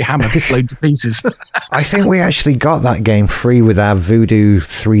got absolutely hammered, blown to pieces. I think we actually got that game free with our Voodoo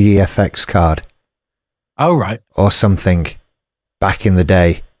 3DFX card. Oh, right. Or something back in the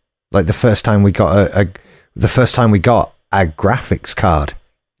day. Like the first time we got a graphics card,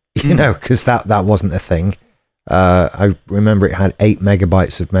 you know, because that wasn't a thing. I remember it had 8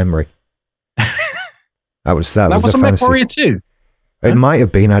 megabytes of memory. That was the fantasy. Mech Warrior 2. It might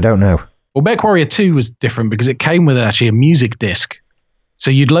have been, I don't know. Well, Mech Warrior 2 was different because it came with actually a music disc.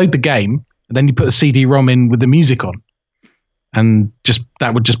 So you'd load the game, and then you put a CD-ROM in with the music on. And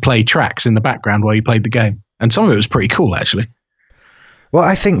that would just play tracks in the background while you played the game. And some of it was pretty cool, actually. Well,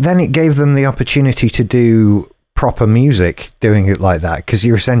 I think then it gave them the opportunity to do proper music doing it like that, because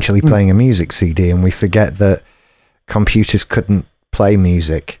you're essentially playing a music CD, and we forget that computers couldn't play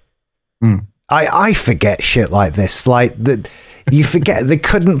music. I forget shit like this. Like you forget they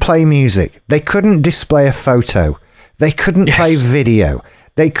couldn't play music. They couldn't display a photo. They couldn't play video.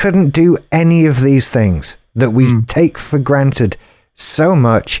 They couldn't do any of these things that we take for granted so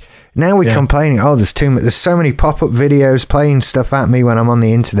much. Now we're complaining, there's so many pop-up videos playing stuff at me when I'm on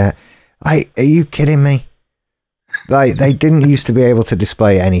the internet. Are you kidding me? Like, they didn't used to be able to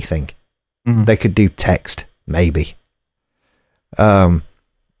display anything. They could do text, maybe.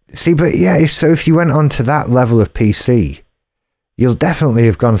 If you went on to that level of PC, you'll definitely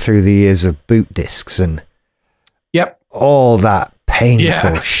have gone through the years of boot discs and all that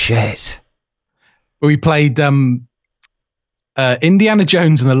painful shit. We played Indiana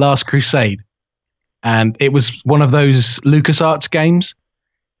Jones and the Last Crusade, and it was one of those LucasArts games.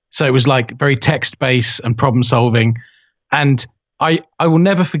 So it was like very text-based and problem-solving. And I will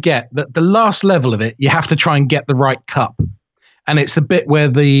never forget that the last level of it, you have to try and get the right cup. And it's the bit where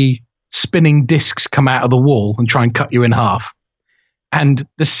the spinning discs come out of the wall and try and cut you in half. And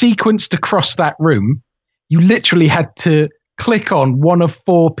the sequence to cross that room, you literally had to click on one of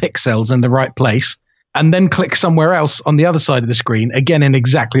 4 pixels in the right place, and then click somewhere else on the other side of the screen, again in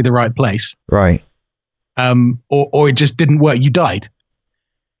exactly the right place. Right. Or it just didn't work. You died.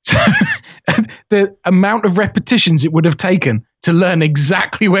 So the amount of repetitions it would have taken to learn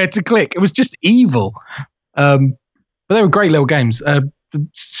exactly where to click, it was just evil. But they were great little games,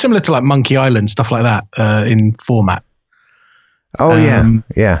 similar to like Monkey Island, stuff like that in format. Oh,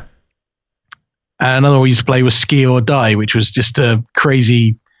 yeah. And another one we used to play was Ski or Die, which was just a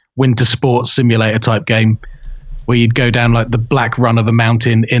crazy winter sports simulator type game where you'd go down like the black run of a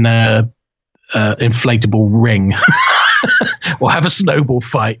mountain in a inflatable ring or have a snowball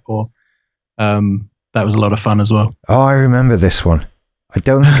fight. Or that was a lot of fun as well. Oh, I remember this one. I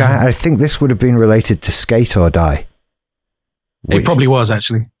don't think I think this would have been related to Skate or Die. It probably was,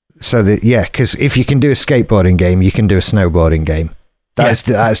 actually. So because if you can do a skateboarding game, you can do a snowboarding game. That's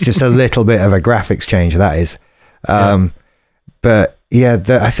just a little bit of a graphics change. That is, but yeah,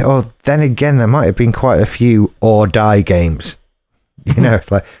 then again, there might have been quite a few or die games. You know,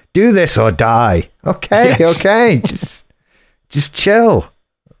 like do this or die. Okay, okay, just chill.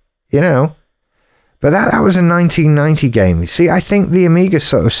 You know, but that was a 1990 game. See, I think the Amiga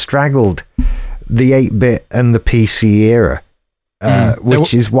sort of straggled the 8-bit and the PC era,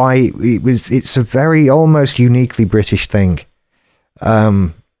 which is why it's a very almost uniquely British thing.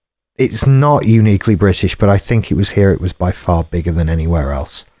 It's not uniquely British, but I think it was by far bigger than anywhere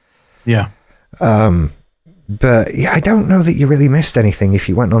else. Yeah. But yeah, I don't know that you really missed anything if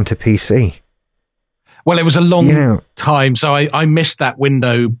you went on to PC. Well, it was a long time, so I missed that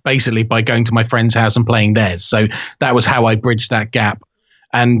window basically by going to my friend's house and playing theirs. So that was how I bridged that gap.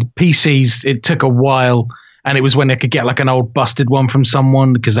 And PCs, it took a while, and it was when I could get like an old busted one from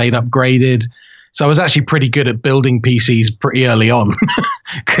someone because they'd upgraded. So I was actually pretty good at building PCs pretty early on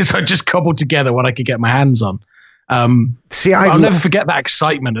because I just cobbled together what I could get my hands on. I'll never forget that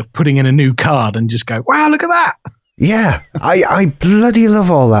excitement of putting in a new card and just go, wow, look at that. Yeah, I bloody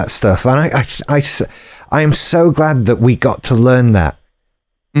love all that stuff. And I am so glad that we got to learn that,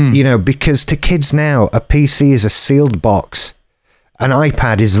 you know, because to kids now, a PC is a sealed box. An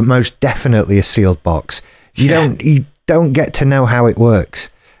iPad is most definitely a sealed box. You don't get to know how it works.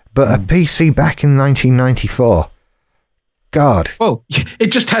 But a PC back in 1994, God. Well,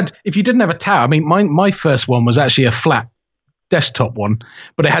 it just had, if you didn't have a tower, I mean, my first one was actually a flat desktop one,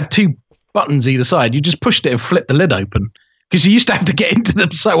 but it had 2 buttons either side. You just pushed it and flipped the lid open because you used to have to get into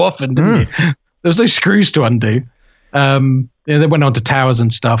them so often, didn't you? There was no screws to undo. They went on to towers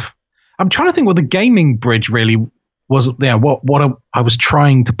and stuff. I'm trying to think what the gaming bridge really was. Yeah, what I was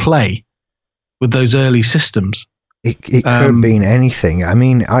trying to play with those early systems. It could have been anything. I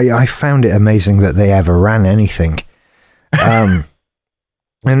mean, I found it amazing that they ever ran anything. And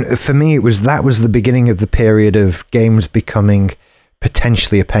for me, that was the beginning of the period of games becoming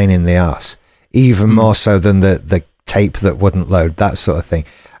potentially a pain in the arse, even more so than the tape that wouldn't load, that sort of thing.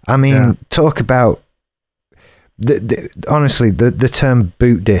 I mean, talk about honestly, the term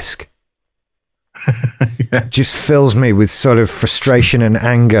boot disk just fills me with sort of frustration and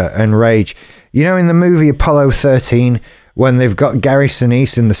anger and rage. You know, in the movie Apollo 13, when they've got Gary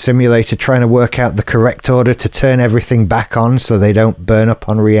Sinise in the simulator trying to work out the correct order to turn everything back on so they don't burn up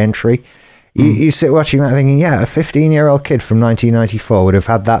on re-entry. You sit watching that thinking, yeah, a 15-year-old kid from 1994 would have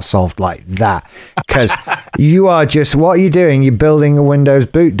had that solved like that. Because you are just, what are you doing? You're building a Windows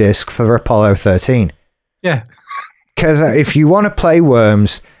boot disk for Apollo 13. Yeah. Because if you want to play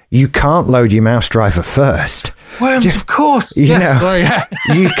Worms, you can't load your mouse driver first. Worms, of course. You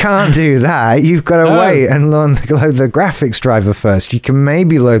can't do that. You've got to wait and load the graphics driver first. You can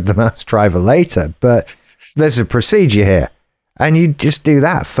maybe load the mouse driver later, but there's a procedure here. And you just do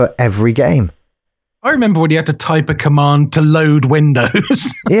that for every game. I remember when you had to type a command to load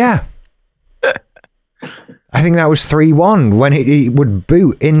Windows. Yeah. I think that was 3.1 when it would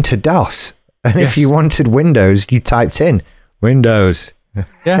boot into DOS. And if you wanted Windows, you typed in Windows.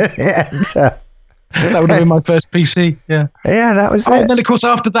 Yeah. Enter. That would have been my first PC. Yeah. Yeah, that was it. And then, of course,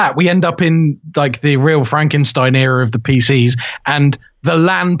 after that, we end up in like the real Frankenstein era of the PCs and the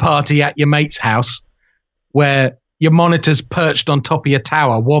LAN party at your mate's house where your monitor's perched on top of your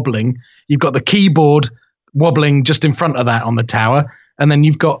tower, wobbling. You've got the keyboard wobbling just in front of that on the tower. And then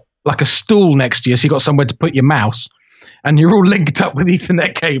you've got like a stool next to you. So you've got somewhere to put your mouse. And you're all linked up with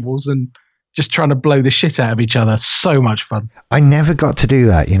Ethernet cables and just trying to blow the shit out of each other. So much fun. I never got to do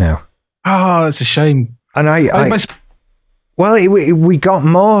that, you know. Oh, that's a shame. And we got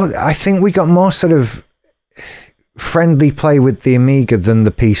more, I think we got more sort of friendly play with the Amiga than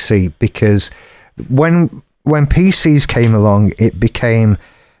the PC, because when PCs came along, it became,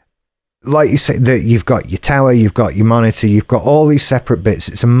 like you say, that you've got your tower, you've got your monitor, you've got all these separate bits.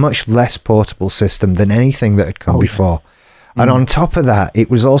 It's a much less portable system than anything that had come before. And on top of that, it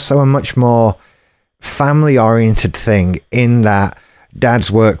was also a much more family-oriented thing in that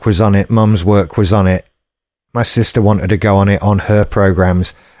Dad's work was on it, Mum's work was on it, my sister wanted to go on it on her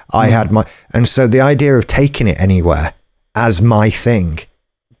programs. I had my, and so the idea of taking it anywhere as my thing,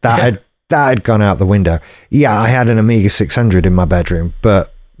 that had gone out the window. Yeah, I had an Amiga 600 in my bedroom,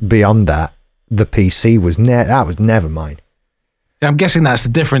 but beyond that, the PC was that was never mine. I'm guessing that's the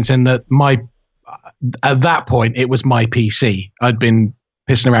difference in that at that point it was my PC. I'd been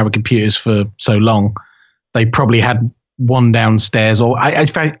pissing around with computers for so long. They probably had one downstairs, or in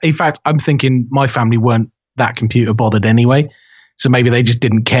fact, I'm thinking my family weren't that computer bothered anyway, so maybe they just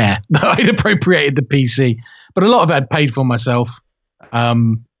didn't care that I'd appropriated the PC. But a lot of it I'd paid for myself,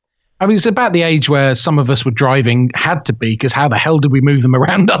 and I mean, it's about the age where some of us were driving, had to be, because how the hell did we move them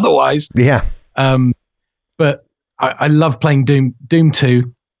around otherwise? Yeah. But I love playing Doom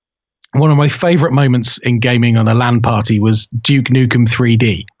 2. One of my favorite moments in gaming on a LAN party was Duke Nukem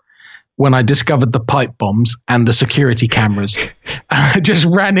 3D. When I discovered the pipe bombs and the security cameras. I just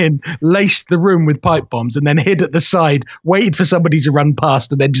ran in, laced the room with pipe bombs, and then hid at the side, waited for somebody to run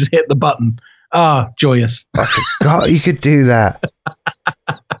past, and then just hit the button. Ah, joyous. I forgot you could do that.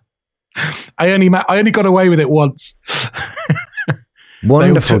 I only got away with it once.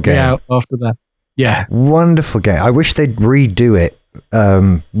 Wonderful they took me game. out after that. Yeah. Wonderful game. I wish they'd redo it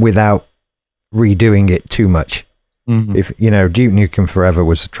without redoing it too much. Mm-hmm. If Duke Nukem Forever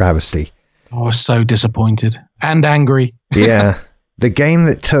was a travesty. I was so disappointed and angry. Yeah. The game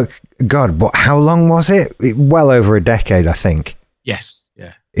that took, God, how long was it? Well over a decade, I think. Yes.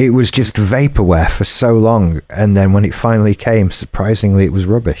 Yeah. It was just vaporware for so long. And then when it finally came, surprisingly, it was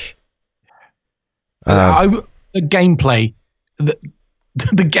rubbish. The gameplay, the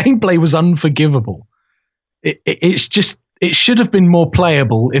gameplay was unforgivable. It's just, it should have been more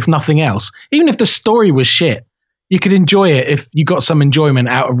playable, if nothing else. Even if the story was shit, you could enjoy it if you got some enjoyment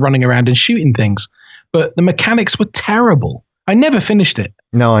out of running around and shooting things. But the mechanics were terrible. I never finished it.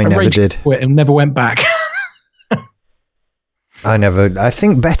 No, I never did. Quit and never went back. I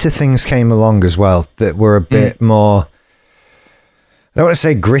think better things came along as well that were a bit more, I don't want to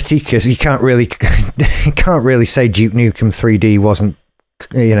say gritty, because you can't really say Duke Nukem 3D wasn't,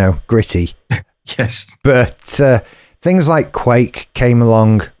 gritty. Yes. But things like Quake came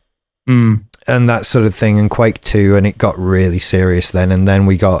along and that sort of thing, and Quake 2, and it got really serious then. And then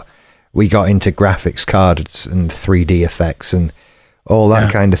we got into graphics cards and 3D effects and all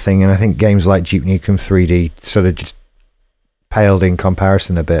that kind of thing. And I think games like Duke Nukem 3D sort of just paled in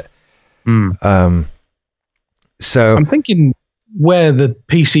comparison a bit. So I'm thinking where the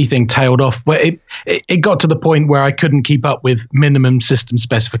PC thing tailed off, where it got to the point where I couldn't keep up with minimum system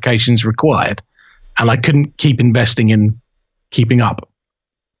specifications required, and I couldn't keep investing in keeping up.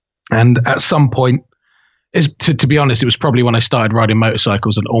 And at some point, to be honest, it was probably when I started riding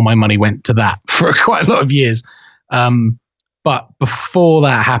motorcycles, and all my money went to that for quite a lot of years. But before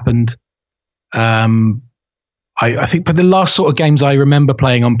that happened, I think the last sort of games I remember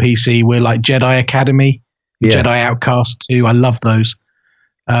playing on PC were like Jedi Academy, Jedi Outcast 2. I love those.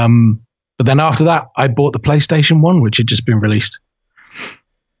 But then after that, I bought the PlayStation 1, which had just been released.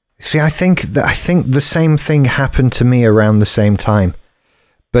 See, I think the same thing happened to me around the same time,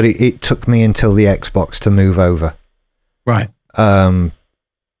 but it took me until the Xbox to move over. Right. The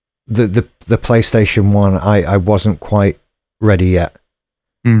PlayStation 1, I wasn't quite ready yet,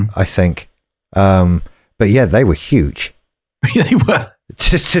 I think. But yeah, they were huge. They were.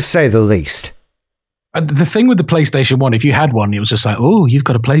 To say the least. The thing with the PlayStation 1, if you had one, it was just like, oh, you've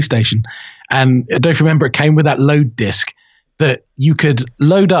got a PlayStation. And I don't remember, it came with that load disc that you could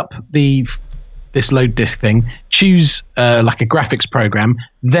load up this load disc thing, choose like a graphics program,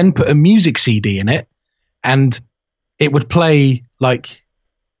 then put a music CD in it, and it would play like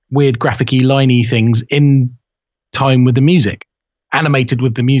weird graphic-y, line-y things in time with the music, animated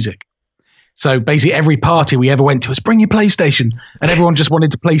with the music. So basically every party we ever went to was bring your PlayStation, and everyone just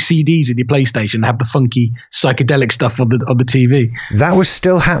wanted to play CDs in your PlayStation and have the funky psychedelic stuff on the TV. That was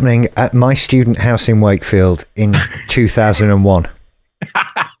still happening at my student house in Wakefield in 2001.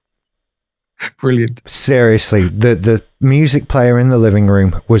 Brilliant. Seriously, the music player in the living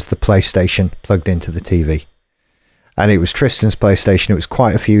room was the PlayStation plugged into the TV. And it was Tristan's PlayStation. It was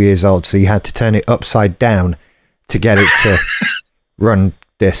quite a few years old, so you had to turn it upside down to get it to run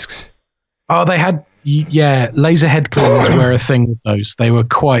discs. Oh, they had, laser head cleaners were a thing with those. They were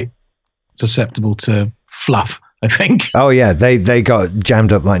quite susceptible to fluff, I think. Oh, yeah, they got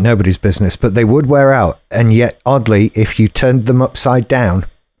jammed up like nobody's business, but they would wear out. And yet, oddly, if you turned them upside down,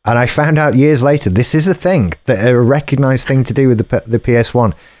 and I found out years later, this is a thing, that a recognized thing to do with the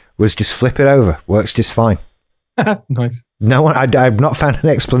PS1 was just flip it over. Works just fine. Nice. No one, I've not found an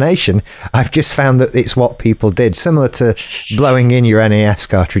explanation. I've just found that it's what people did, similar to blowing in your NES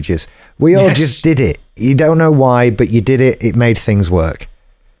cartridges. We all just did it. You don't know why, but you did it. It made things work.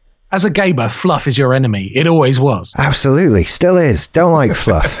 As a gamer, fluff is your enemy. It always was. Absolutely. Still is. Don't like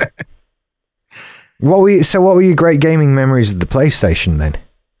fluff. What were your great gaming memories of the PlayStation then?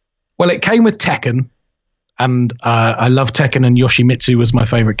 Well, it came with Tekken, and I love Tekken, and Yoshimitsu was my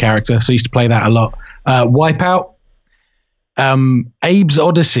favorite character, so I used to play that a lot. Wipeout, Abe's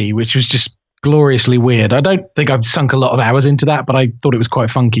Odyssey, which was just gloriously weird. I don't think I've sunk a lot of hours into that, but I thought it was quite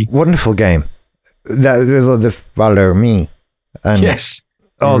funky. Wonderful game. That was the Follow Me. And yes.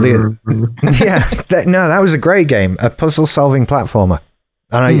 Oh, that was a great game. A puzzle-solving platformer.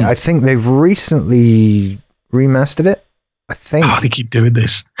 And I think they've recently remastered it. I think. Oh, they keep doing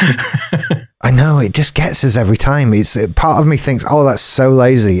this. I know, it just gets us every time. Part of me thinks, oh, that's so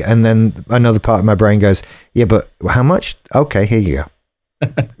lazy. And then another part of my brain goes, yeah, but how much? Okay, here you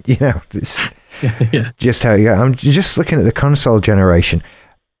go. It's just how you go. I'm just looking at the console generation.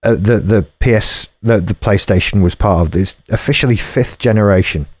 The PlayStation was part of this, officially 5th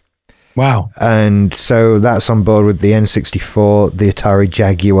generation. Wow. And so that's on board with the N64, the Atari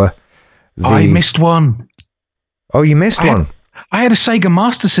Jaguar. I missed one. Oh, you missed one? I had a Sega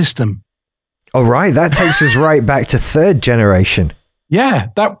Master System. Oh, right. That takes us right back to 3rd generation. Yeah,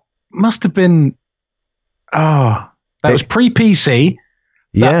 that must have been... that was pre-PC.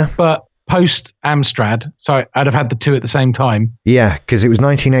 Yeah. But post-Amstrad. So I'd have had the two at the same time. Yeah, because it was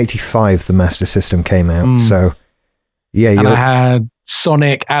 1985 the Master System came out. So, yeah. And I had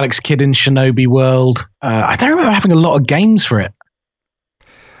Sonic, Alex Kidd in Shinobi World. I don't remember having a lot of games for it,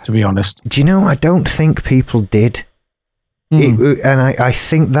 to be honest. Do you know, I don't think people did. And I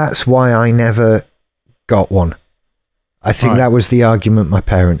think that's why I never got one. I think that was the argument my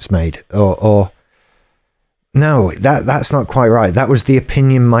parents made. Or no, that's not quite right. That was the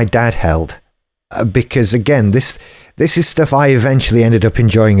opinion my dad held. Because again, this is stuff I eventually ended up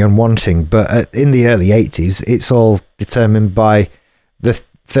enjoying and wanting. But in the early 80s, it's all determined by the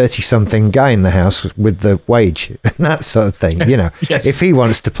 30-something guy in the house with the wage and that sort of thing. Yes. If he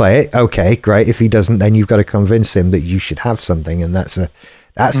wants to play it, okay, great. If he doesn't, then you've got to convince him that you should have something, and that's a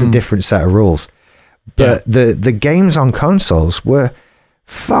different set of rules. But the games on consoles were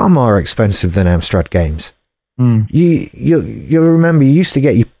far more expensive than Amstrad games. You'll remember you used to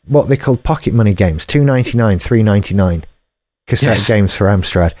get what they called pocket money games, $2.99, $3.99 cassette games for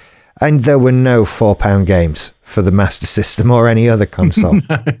Amstrad. And there were no £4 games for the Master System or any other console.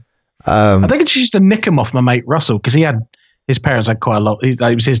 No. I think it's used to nick them off my mate Russell, because his parents had quite a lot. It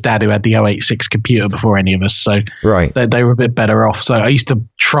was his dad who had the 086 computer before any of us, so they were a bit better off. So I used to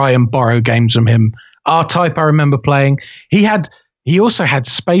try and borrow games from him. R-Type I remember playing. He also had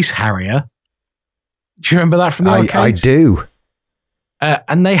Space Harrier. Do you remember that from the arcades? I do.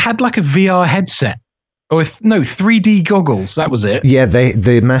 And they had like a VR headset. Or 3D goggles. That was it. Yeah,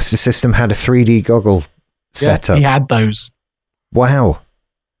 the Master System had a 3D goggle setup. He had those. Wow.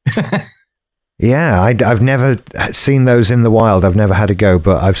 Yeah, I've never seen those in the wild. I've never had a go,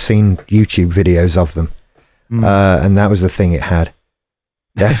 but I've seen YouTube videos of them. And that was the thing it had.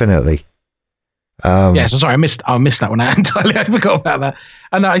 Definitely. So sorry, I missed that one out entirely. I forgot about that.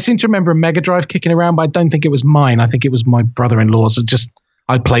 And I seem to remember a Mega Drive kicking around, but I don't think it was mine. I think it was my brother-in-law's.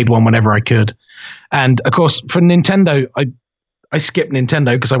 I played one whenever I could. And of course, for Nintendo, I skipped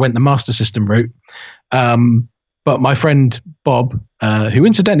Nintendo because I went the Master System route. But my friend Bob, who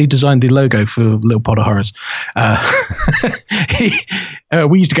incidentally designed the logo for Little Pot of Horrors,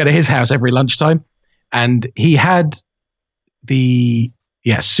 we used to go to his house every lunchtime, and he had the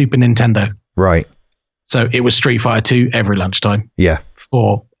Super Nintendo. Right. So it was Street Fighter 2 every lunchtime. Yeah.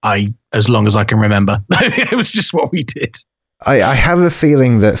 For as long as I can remember. It was just what we did. I have a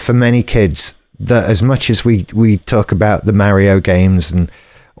feeling that for many kids, that as much as we talk about the Mario games and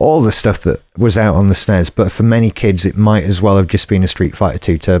all the stuff that was out on the SNES, but for many kids, it might as well have just been a Street Fighter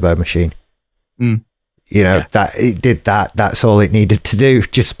 2 turbo machine. That it did that. That's all it needed to do.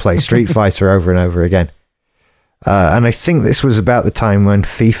 Just play Street Fighter over and over again. And I think this was about the time when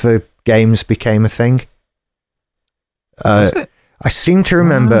FIFA games became a thing. I seem to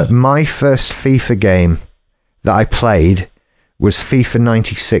remember my first FIFA game that I played was FIFA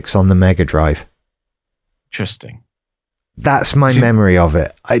 96 on the Mega Drive. Interesting. That's my memory of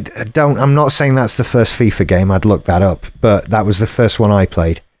it. I'm not saying that's the first FIFA game. I'd look that up, but that was the first one I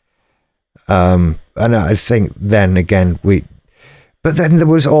played. And I think then again but then there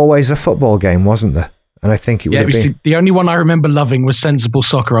was always a football game, wasn't there? And I think it would have been the only one I remember loving was Sensible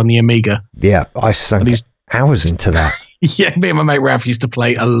Soccer on the Amiga. Yeah, I sunk hours into that. Yeah, me and my mate Ralph used to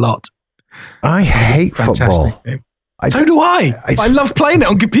play a lot. I hate football. So do I. I love playing it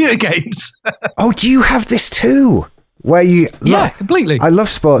on computer games. Oh, do you have this too? Where you? Completely. I love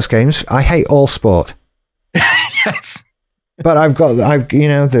sports games. I hate all sport. Yes. But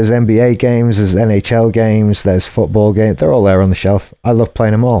there's NBA games, there's NHL games, there's football games. They're all there on the shelf. I love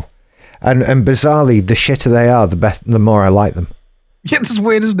playing them all. And bizarrely, the shitter they are, the more I like them. Yeah, it's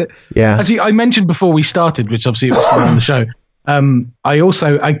weird, isn't it? Yeah. Actually, I mentioned before we started, which obviously it was still on the show.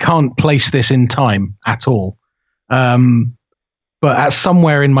 I can't place this in time at all. But at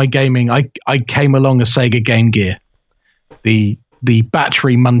somewhere in my gaming, I came along a Sega Game Gear, the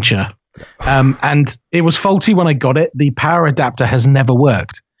battery muncher, and it was faulty when I got it. The power adapter has never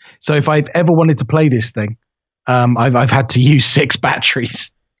worked. So if I've ever wanted to play this thing, I've had to use 6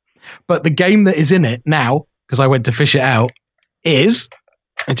 batteries. But the game that is in it now, because I went to fish it out, is,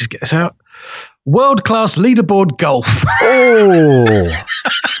 I just get this out, World Class Leaderboard Golf. Oh,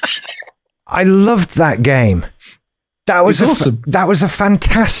 I loved that game. That was awesome. That was a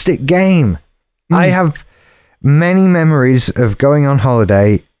fantastic game. I have many memories of going on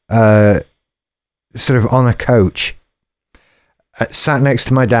holiday, sort of on a coach, sat next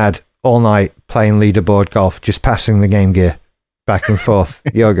to my dad all night playing leaderboard golf, just passing the Game Gear back and forth.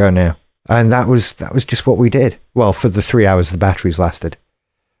 Your go now. And that was just what we did. Well, for the 3 hours the batteries lasted.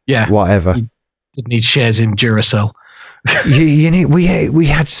 Yeah. Whatever. You didn't need shares in Duracell. we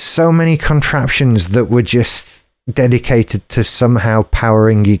had so many contraptions that were just dedicated to somehow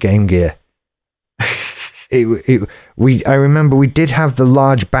powering your Game Gear. I remember we did have the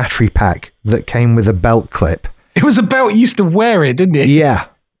large battery pack that came with a belt clip. It was a belt. You used to wear it, didn't you? Yeah.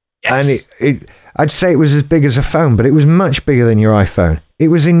 Yes. And I'd say it was as big as a phone, but it was much bigger than your iPhone. It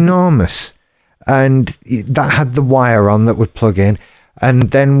was enormous. And that had the wire on that would plug in.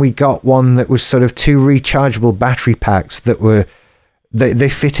 And then we got one that was sort of 2 rechargeable battery packs that were, they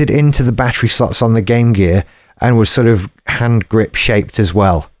fitted into the battery slots on the Game Gear and were sort of hand grip shaped as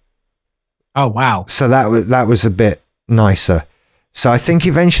well. Oh, wow. So that was a bit nicer. So I think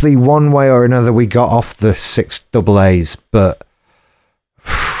eventually one way or another we got off the 6 AA's, but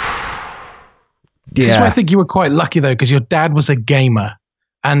This is why I think you were quite lucky though, because your dad was a gamer.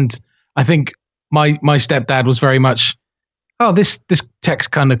 And I think my stepdad was very much, oh, this tech's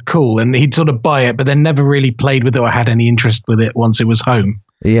kind of cool. And he'd sort of buy it, but then never really played with it or had any interest with it once it was home.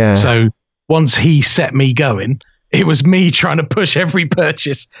 Yeah. So once he set me going, it was me trying to push every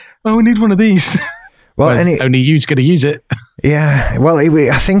purchase. Oh, we need one of these. Well, and only you's going to use it. Yeah. Well,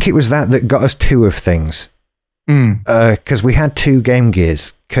 I think it was that got us 2 of things. Because we had 2 Game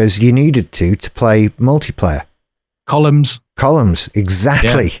Gears, because you needed to play multiplayer. Columns,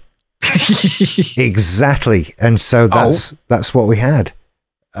 exactly. Yeah. Exactly. And so that's what we had.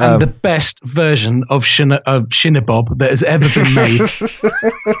 And the best version of Shinibob that has ever been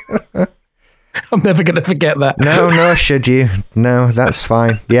made. I'm never going to forget that. No, should you? No, that's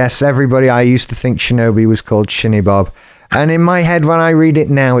fine. Yes, everybody, I used to think Shinobi was called Shinibob. And in my head, when I read it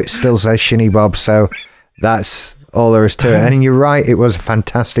now, it still says Shinibob. So that's all there is to it. And you're right, it was a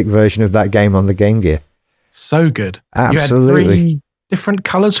fantastic version of that game on the Game Gear. So good. Absolutely. You had 3 different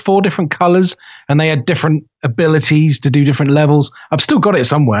colors, 4 different colors, and they had different abilities to do different levels. I've still got it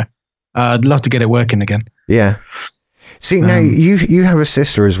somewhere. I'd love to get it working again. Yeah. See, now you have a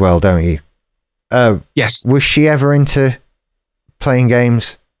sister as well, don't you? Yes. Was she ever into playing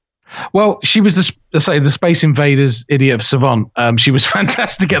games? Well, she was the Space Invaders Idiot Savant. She was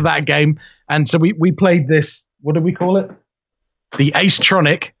fantastic at that game. And so we played this, what did we call it? The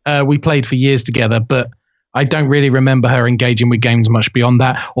Ace-tronic. We played for years together, but I don't really remember her engaging with games much beyond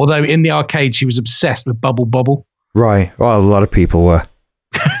that. Although in the arcade, she was obsessed with Bubble Bobble. Right. Well, a lot of people were.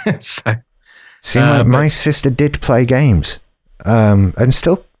 So, see, my sister did play games, and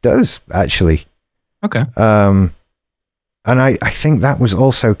still does, actually. Okay. And I think that was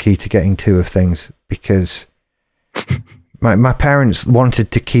also key to getting 2 of things, because my parents wanted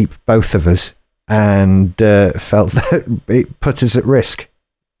to keep both of us and felt that it put us at risk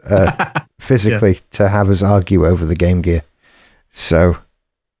physically to have us argue over the Game Gear. So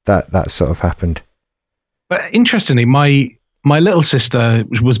that sort of happened. But interestingly, my little sister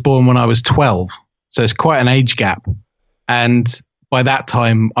was born when I was 12, so it's quite an age gap. And by that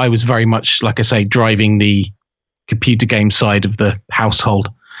time, I was very much, like I say, driving the computer game side of the household.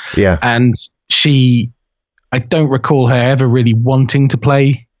 Yeah. And I don't recall her ever really wanting to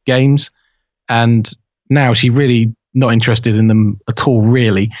play games. And now she's really not interested in them at all,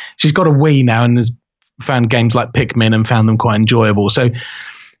 really. She's got a Wii now and has found games like Pikmin and found them quite enjoyable. So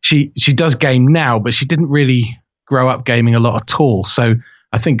she does game now, but she didn't really grow up gaming a lot at all. So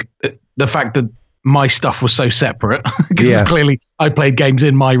I think the fact that my stuff was so separate, because clearly I played games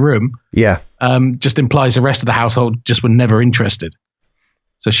in my room, just implies the rest of the household just were never interested.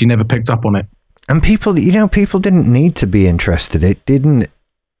 So she never picked up on it. And people didn't need to be interested. It didn't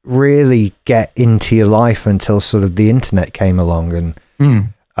really get into your life until sort of the internet came along.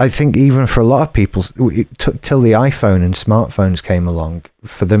 And I think even for a lot of people, it took till the iPhone and smartphones came along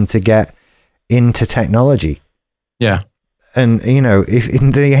for them to get into technology. Yeah. And, if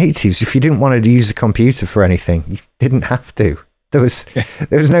in the 80s, if you didn't want to use a computer for anything, you didn't have to. There was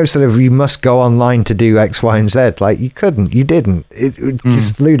no sort of, you must go online to do X, Y, and Z. Like, you couldn't. You didn't. It was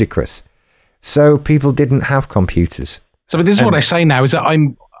just ludicrous. So people didn't have computers. So this is what I say now, is that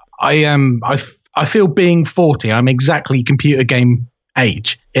I feel being 40, I'm exactly computer game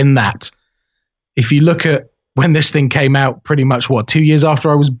age, in that if you look at when this thing came out, pretty much 2 years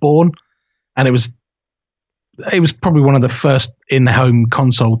after I was born, and it was probably one of the first in-home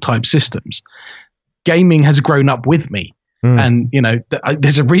console type systems. Gaming has grown up with me. And,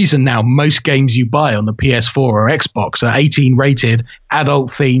 there's a reason now most games you buy on the PS4 or Xbox are 18 rated,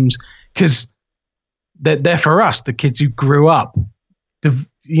 adult themes, because they're for us, the kids who grew up.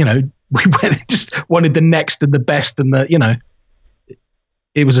 We just wanted the next and the best, and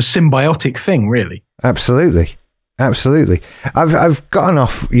it was a symbiotic thing, really. Absolutely. I've gotten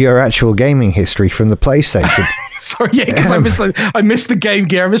off your actual gaming history from the PlayStation. Sorry, yeah, because I missed the Game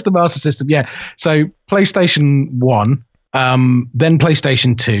Gear, I missed the Master System. Yeah, so PlayStation 1, then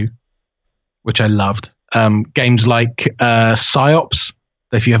PlayStation 2, which I loved. Games like PsyOps.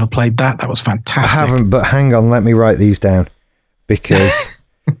 If you ever played that was fantastic. I haven't, but hang on, let me write these down, because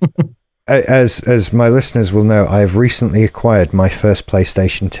as my listeners will know, I have recently acquired my first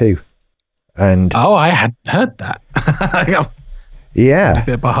PlayStation 2. And I hadn't heard that. Yeah, a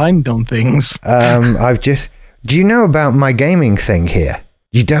bit behind on things. Do you know about my gaming thing here?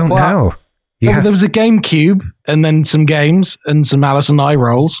 You don't know. There was a GameCube, and then some games, and some Alice and I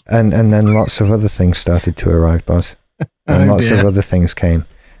rolls, and then lots of other things started to arrive, Buzz, and lots of other things came,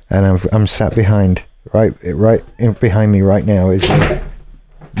 and I'm sat behind behind me right now is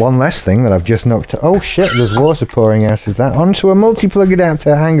one less thing that I've just knocked. Oh shit! There's water pouring out of that onto a multi-plug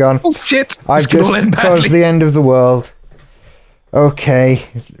adapter. Hang on. Oh shit! I've just caused the end of the world. Okay,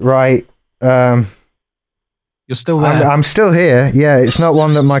 right. You're still there. I'm still here. Yeah, it's not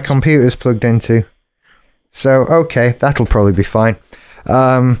one that my computer's plugged into. So, okay, that'll probably be fine.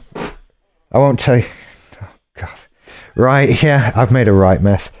 I won't tell you. Oh, God. Right, yeah, I've made a right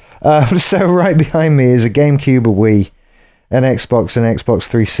mess. So right behind me is a GameCube, a Wii, an Xbox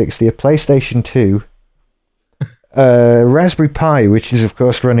 360, a PlayStation 2, Raspberry Pi, which is, of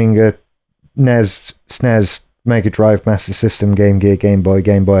course, running a NES, SNES, Mega Drive, Master System, Game Gear, Game Boy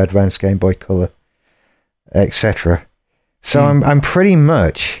Advance, Game Boy Color, etc. So I'm pretty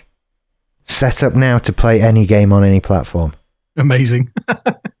much set up now to play any game on any platform. Amazing.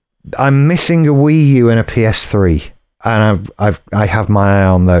 I'm missing a Wii U and a PS3, and I have my eye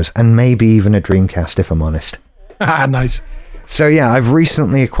on those, and maybe even a Dreamcast if I'm honest. Nice. So yeah, I've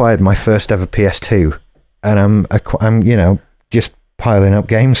recently acquired my first ever PS2, and I'm just piling up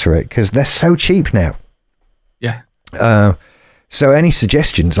games for it because they're so cheap now. Yeah. So any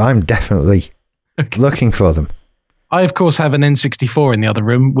suggestions? I'm definitely looking for them. I, of course, have an N64 in the other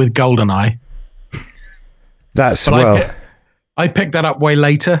room with GoldenEye. I picked that up way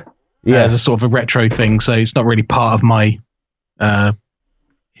later as a sort of a retro thing, so it's not really part of my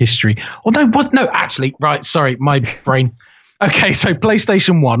history. Although, sorry, my brain. Okay, so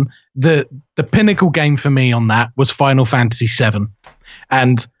PlayStation 1, the pinnacle game for me on that was Final Fantasy VII.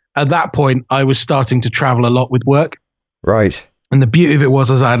 And at that point, I was starting to travel a lot with work. Right. And the beauty of it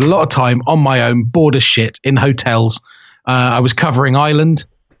was I had a lot of time on my own, bored as shit, in hotels. I was covering Ireland.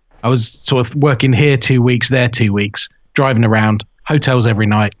 I was sort of working here 2 weeks, there 2 weeks, driving around, hotels every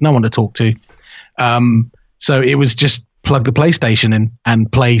night, no one to talk to. So it was just plug the PlayStation in and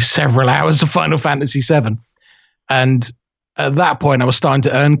play several hours of Final Fantasy VII. And at that point, I was starting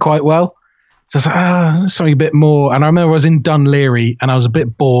to earn quite well. So I was like, something a bit more. And I remember I was in Dunleary and I was a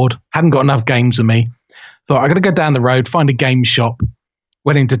bit bored, hadn't got enough games with me. Thought, I got to go down the road, find a game shop.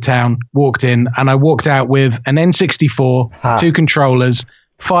 Went into town, walked in, and I walked out with an N64, 2 controllers,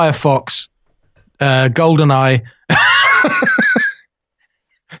 Firefox, GoldenEye.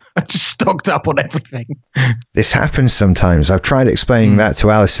 I just stocked up on everything. This happens sometimes. I've tried explaining that to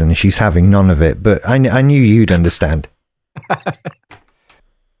Alison, and she's having none of it, but I knew you'd understand.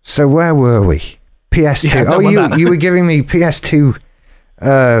 So where were we? PS2. Yeah, you were giving me PS2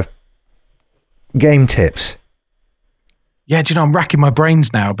 game tips. Yeah, do you know, I'm racking my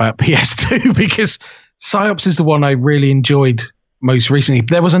brains now about PS2 because PsyOps is the one I really enjoyed most recently.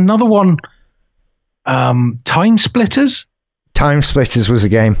 There was another one, Time Splitters. Time Splitters was a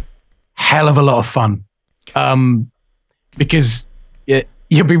game. Hell of a lot of fun. Because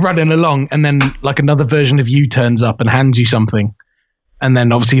you'll be running along and then like another version of you turns up and hands you something. And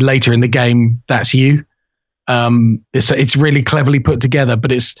then obviously later in the game, that's you. It's really cleverly put together,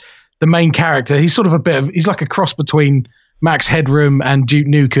 but it's the main character. He's sort of he's like a cross between Max Headroom and Duke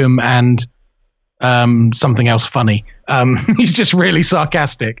Nukem and something else funny. He's just really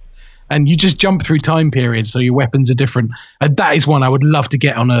sarcastic. And you just jump through time periods, so your weapons are different. That is one I would love to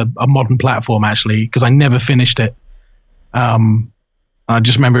get on a modern platform, actually, because I never finished it. I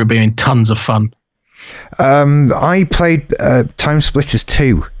just remember it being tons of fun. I played Time Splitters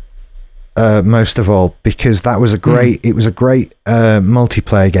 2 most of all, because that was it was a great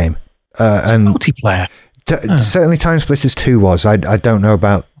multiplayer game. And multiplayer. Certainly Time Splitters 2 was. I don't know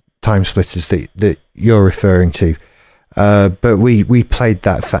about Time Splitters that you're referring to. But we played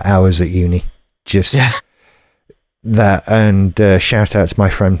that for hours at uni. Just that, and shout out to my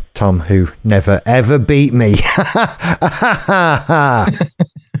friend Tom, who never ever beat me.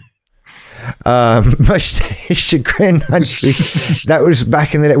 Much to his chagrin, that was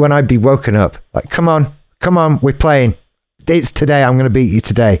back in the day when I'd be woken up like, come on, we're playing. It's today. I'm going to beat you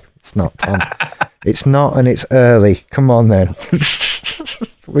today. It's not, Tom. It's not, and it's early. Come on then. So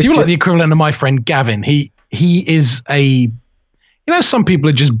you're like the equivalent of my friend Gavin. He is some people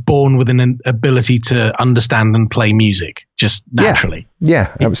are just born with an ability to understand and play music just naturally.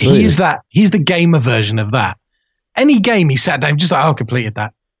 Yeah, absolutely. He's the gamer version of that. Any game he sat down, just like, I completed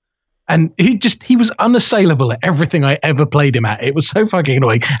that. And he was unassailable at everything I ever played him at. It was so fucking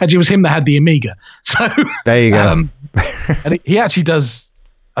annoying. Actually, it was him that had the Amiga. So there you go. And he actually does,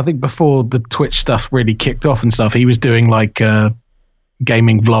 I think before the Twitch stuff really kicked off and stuff, he was doing like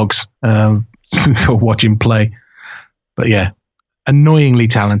gaming vlogs or watch him play. But yeah, annoyingly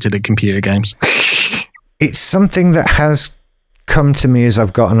talented at computer games. It's something that has come to me as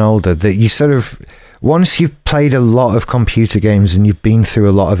I've gotten older, that you sort of, once you've played a lot of computer games and you've been through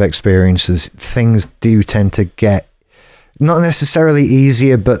a lot of experiences, things do tend to get not necessarily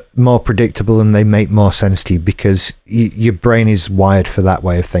easier, but more predictable, and they make more sense to you because your brain is wired for that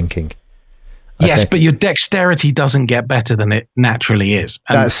way of thinking. Yes, but your dexterity doesn't get better than it naturally is.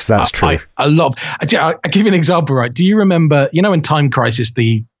 And that's true. I'll give you an example, right? Do you remember, in Time Crisis,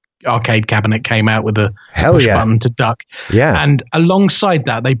 the arcade cabinet came out with a push button to duck? Yeah. And alongside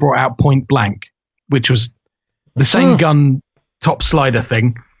that, they brought out Point Blank, which was the same gun top slider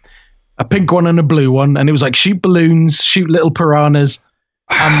thing, a pink one and a blue one. And it was like shoot balloons, shoot little piranhas.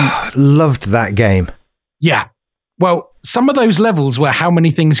 Loved that game. Yeah. Well, some of those levels were how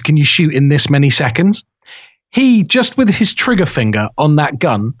many things can you shoot in this many seconds? He, just with his trigger finger on that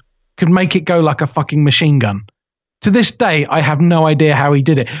gun, could make it go like a fucking machine gun. To this day, I have no idea how he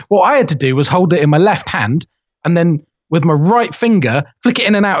did it. What I had to do was hold it in my left hand and then with my right finger, flick it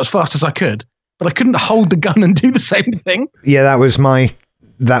in and out as fast as I could. But I couldn't hold the gun and do the same thing. Yeah, that was my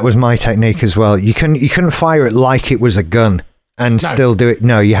technique as well. You couldn't fire it like it was a gun and still do it.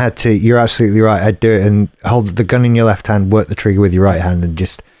 No, you had to. You're absolutely right. I'd do it and hold the gun in your left hand, work the trigger with your right hand, and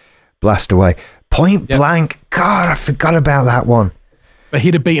just blast away. Point Blank. God, I forgot about that one. But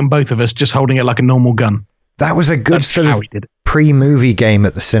he'd have beaten both of us just holding it like a normal gun. That was a good sort of pre-movie game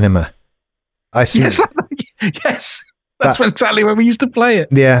at the cinema. I think. Yes. That's exactly where we used to play it.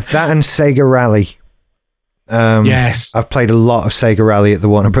 Yeah, that and Sega Rally. Yes. I've played a lot of Sega Rally at the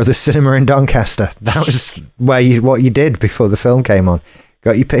Warner Brothers Cinema in Doncaster. That was what you did before the film came on.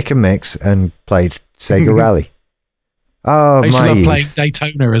 Got your pick and mix and played Sega Rally. Oh, I used to love playing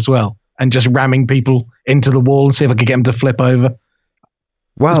Daytona as well and just ramming people into the wall and see if I could get them to flip over.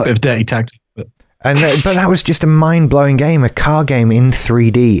 Well, it's a bit of dirty tactics. But that was just a mind-blowing game, a car game in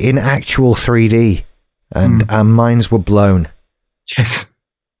 3D, in actual 3D. And our minds were blown. Yes.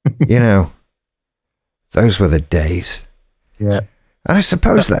 Those were the days. Yeah. And I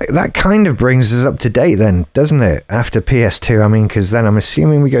suppose that kind of brings us up to date then, doesn't it? After PS2, I mean, because then I'm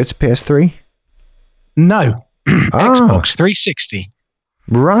assuming we go to PS3? No. Xbox 360.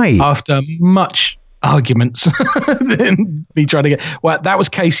 Right. After much arguments, me trying to get... Well, that was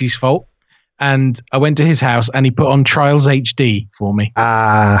Casey's fault. And I went to his house and he put on Trials HD for me.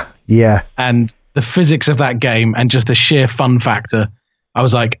 Yeah. And the physics of that game and just the sheer fun factor, I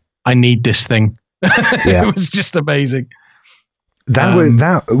was like, I need this thing. Yeah. It was just amazing.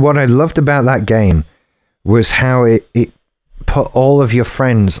 What I loved about that game was how it put all of your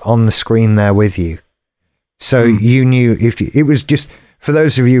friends on the screen there with you. So you knew it was just, for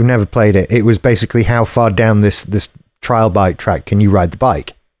those of you who've never played it, it was basically how far down this trial bike track can you ride the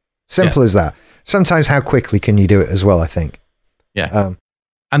bike? Simple as that. Sometimes how quickly can you do it as well, I think. Yeah.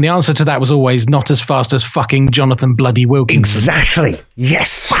 And the answer to that was always not as fast as fucking Jonathan Bloody Wilkinson. Exactly.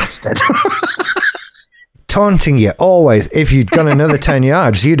 Yes. Bastard. Taunting you always. If you'd gone another 10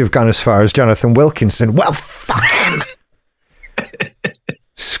 yards, you'd have gone as far as Jonathan Wilkinson. Well, fuck him.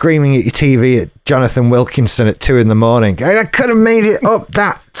 Screaming at your TV at Jonathan Wilkinson at 2 a.m. I could have made it up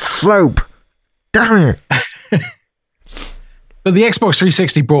that slope. Damn it. But the Xbox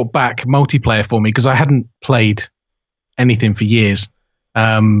 360 brought back multiplayer for me because I hadn't played anything for years.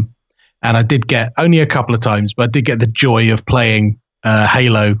 And I did get, only a couple of times, but I did get the joy of playing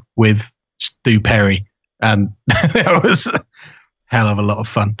Halo with Stu Perry. And that was a hell of a lot of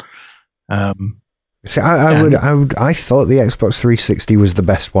fun. So I thought the Xbox 360 was the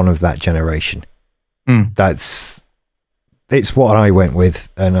best one of that generation. It's what I went with,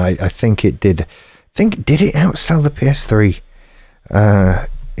 and I think it did think, did it outsell the PS3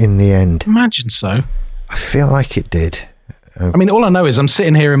 in the end? Imagine so. I feel like it did. I mean, all I know is I'm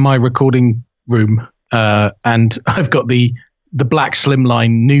sitting here in my recording room, and I've got the black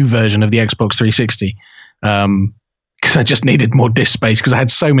slimline new version of the Xbox 360, because I just needed more disk space because I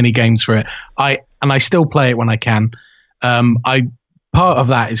had so many games for it. I still play it when I can. Part of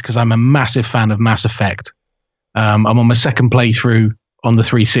that is because I'm a massive fan of Mass Effect. I'm on my second playthrough on the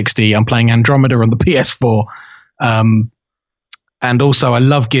 360. I'm playing Andromeda on the PS4. And also I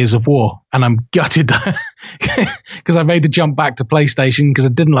love Gears of War, and I'm gutted because I made the jump back to PlayStation because I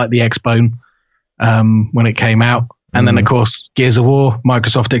didn't like the Xbone when it came out. And then, of course, Gears of War,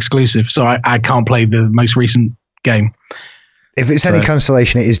 Microsoft exclusive. So I can't play the most recent game. If it's any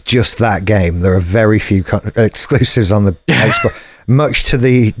consolation, it is just that game. There are very few exclusives on the Xbox, much to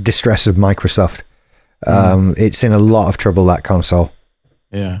the distress of Microsoft. It's in a lot of trouble, that console.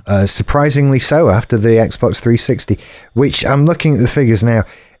 Yeah. Surprisingly so after the Xbox 360, which I'm looking at the figures now.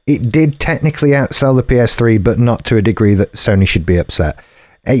 It did technically outsell the PS3, but not to a degree that Sony should be upset.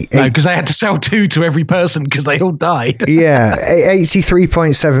 No, because they had to sell 2 to every person because they all died. Yeah,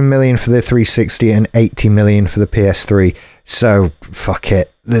 83.7 million for the 360 and 80 million for the PS3. So fuck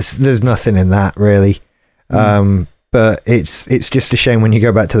it. There's nothing in that really. But it's just a shame when you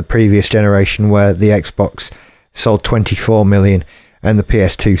go back to the previous generation where the Xbox sold 24 million and the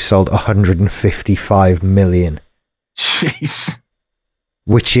PS2 sold 155 million. Jeez.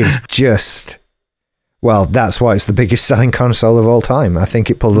 Which is just... Well, that's why it's the biggest selling console of all time. I think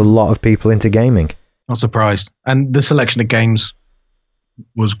it pulled a lot of people into gaming. Not surprised. And the selection of games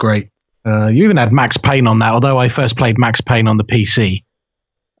was great. You even had Max Payne on that, although I first played Max Payne on the PC.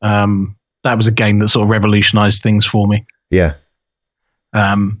 That was a game that sort of revolutionized things for me. Yeah.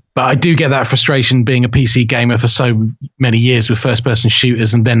 But I do get that frustration being a PC gamer for so many years with first-person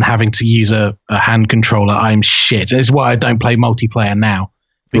shooters and then having to use a hand controller. I'm shit. It's why I don't play multiplayer now.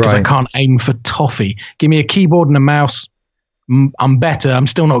 Because I can't aim for toffee. Give me a keyboard and a mouse. I'm better. I'm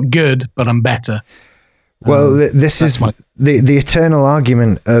still not good, but I'm better. Well, this is the eternal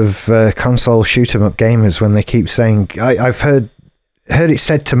argument of console shoot-'em-up gamers when they keep saying... I've heard it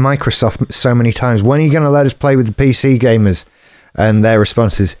said to Microsoft so many times, when are you going to let us play with the PC gamers? And their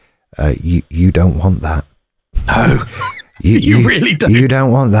response is, you don't want that. No, you really don't. You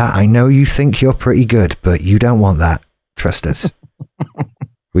don't want that. I know you think you're pretty good, but you don't want that. Trust us.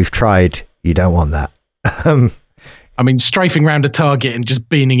 We've tried. You don't want that. I mean, strafing around a target and just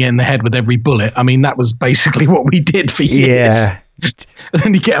beaning it in the head with every bullet. I mean, that was basically what we did for years. Yeah. And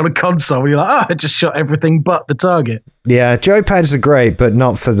then you get on a console and you're like, I just shot everything but the target. Yeah, joypads are great, but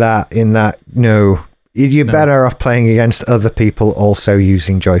not for that. In that, no. You're better off playing against other people also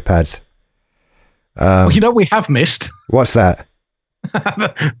using joypads. Well, you know what we have missed? What's that?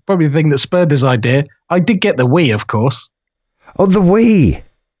 Probably the thing that spurred this idea. I did get the Wii, of course. Oh, the Wii.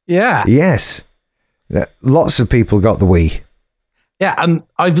 Yeah. Yes. Lots of people got the Wii. Yeah, and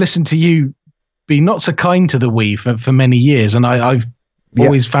I've listened to you be not so kind to the Wii for many years, and I've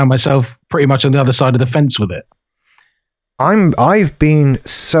always found myself pretty much on the other side of the fence with it. I've been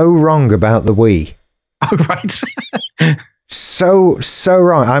so wrong about the Wii. Oh, right. So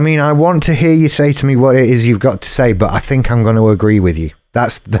wrong. I mean, I want to hear you say to me what it is you've got to say, but I think I'm going to agree with you.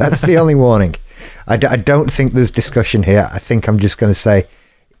 That's the only warning. I don't think there's discussion here. I think I'm just going to say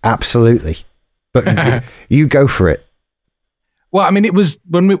absolutely. But you go for it. Well, I mean, it was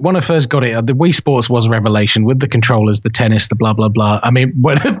when I first got it, the Wii Sports was a revelation with the controllers, the tennis, the blah, blah, blah. I mean,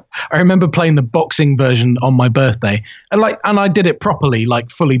 when I remember playing the boxing version on my birthday and I did it properly,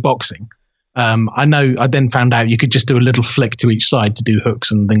 like fully boxing. I know I then found out you could just do a little flick to each side to do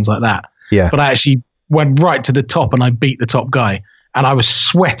hooks and things like that. Yeah. But I actually went right to the top and I beat the top guy and I was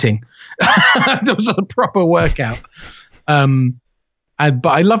sweating. It was a proper workout. But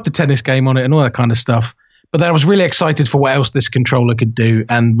I loved the tennis game on it and all that kind of stuff. But then I was really excited for what else this controller could do.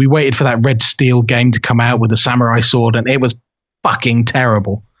 And we waited for that Red Steel game to come out with a samurai sword and it was fucking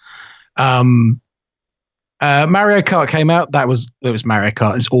terrible. Mario Kart came out. It was Mario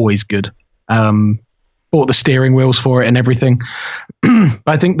Kart. It's always good. Bought the steering wheels for it and everything. But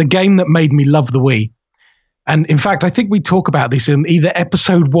I think the game that made me love the Wii, and in fact, I think we talk about this in either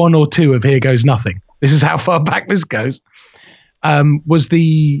episode 1 or 2 of Here Goes Nothing. This is how far back this goes. Was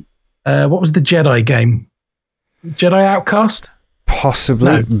the what was the Jedi game? Jedi Outcast?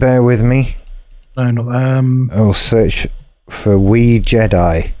 Possibly. No. Bear with me. No, not. I will search for Wii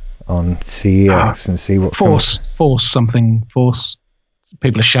Jedi on CEX and see what Force.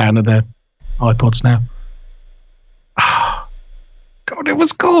 People are shouting at their iPods now. Oh, God, it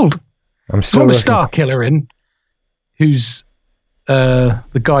was called. I'm still got a Star Killer in, who's the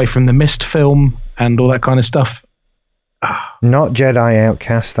guy from the Mist film. and all that kind of stuff. Not Jedi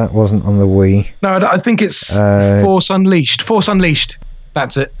Outcast. That wasn't on the Wii. No, I think it's Force Unleashed. Force Unleashed.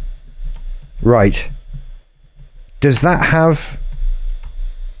 That's it. Right. Does that have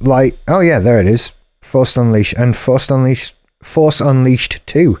like? Oh yeah, there it is. Force Unleashed and Force Unleashed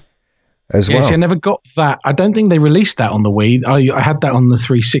 2 as well. Yes, I never got that. I don't think they released that on the Wii. I had that on the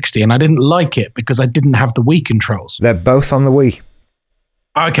 360, and I didn't like it because I didn't have the Wii controls. They're both on the Wii.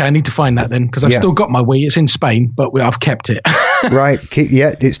 Okay, I need to find that then, because I've still got my Wii. It's in Spain, but I've kept it. Right.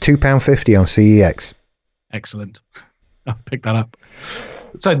 Yeah, it's £2.50 on CEX. Excellent. I'll pick that up.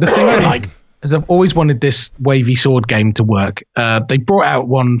 So the thing I liked is I've always wanted this wavy sword game to work. They brought out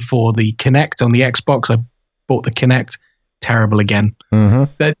one for the Kinect on the Xbox. I bought the Kinect. Terrible again.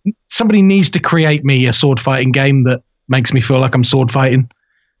 Mm-hmm. Somebody needs to create me a sword fighting game that makes me feel like I'm sword fighting.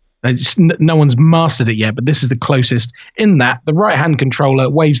 No one's mastered it yet, but this is the closest. In that, the right-hand controller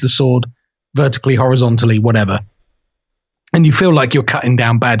waves the sword vertically, horizontally, whatever. And you feel like you're cutting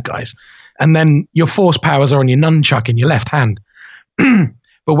down bad guys. And then your force powers are on your nunchuck in your left hand.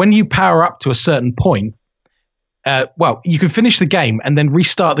 But when you power up to a certain point, you can finish the game and then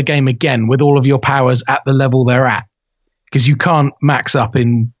restart the game again with all of your powers at the level they're at. Because you can't max up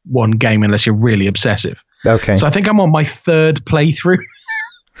in one game unless you're really obsessive. Okay. So I think I'm on my third playthrough.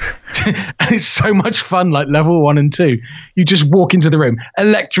 And it's so much fun, like level 1 and 2. You just walk into the room,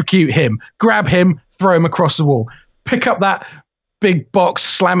 electrocute him, grab him, throw him across the wall, pick up that big box,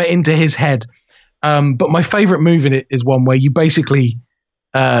 slam it into his head. But my favorite move in it is one where you basically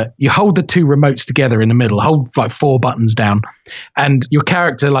you hold the two remotes together in the middle, hold like 4 buttons down, and your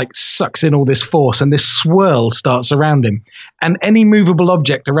character like sucks in all this force, and this swirl starts around him, and any movable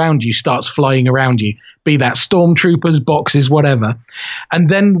object around you starts flying around you, be that stormtroopers, boxes, whatever. And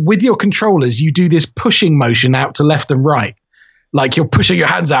then with your controllers, you do this pushing motion out to left and right, like you're pushing your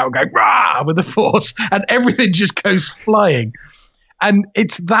hands out and going rah with the force, and everything just goes flying. And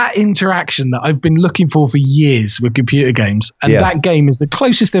it's that interaction that I've been looking for years with computer games. And that game is the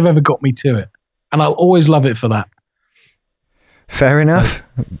closest they've ever got me to it. And I'll always love it for that. Fair enough.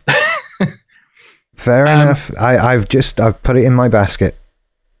 Fair enough. I've put it in my basket.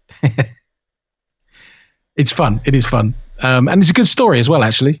 It's fun. It is fun. And it's a good story as well,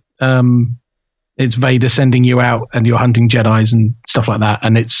 actually. It's Vader sending you out and you're hunting Jedis and stuff like that.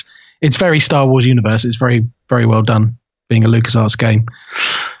 And it's very Star Wars universe. It's very, very well done, being a LucasArts game.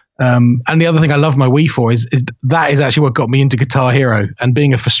 And the other thing I love my Wii for is that is actually what got me into Guitar Hero. And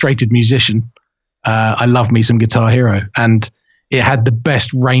being a frustrated musician, I love me some Guitar Hero. And it had the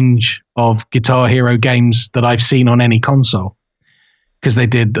best range of Guitar Hero games that I've seen on any console. Because they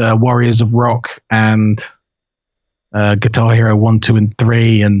did Warriors of Rock and Guitar Hero 1, 2, and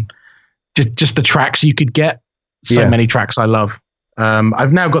 3. And just the tracks you could get. So many tracks I love.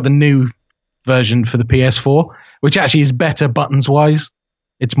 I've now got the new version for the PS4, which actually is better buttons wise.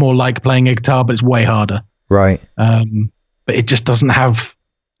 It's more like playing a guitar, but it's way harder. Right. But it just doesn't have,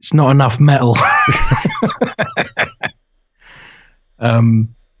 it's not enough metal. I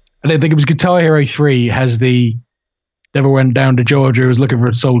don't think it was Guitar Hero 3 has the devil went down to Georgia, was looking for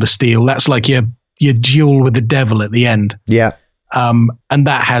a soul to steal. That's like your duel with the devil at the end. Yeah. And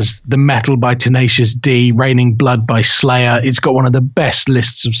that has the metal by Tenacious D, Raining Blood by Slayer. It's got one of the best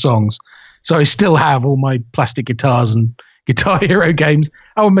lists of songs. So I still have all my plastic guitars and Guitar Hero games.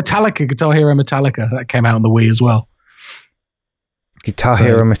 Oh, Metallica, Guitar Hero Metallica. That came out on the Wii as well. Guitar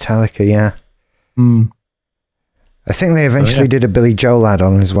Hero Metallica, yeah. I think they eventually did a Billy Joel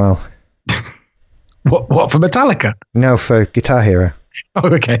add-on as well. What for Metallica? No, for Guitar Hero. Oh,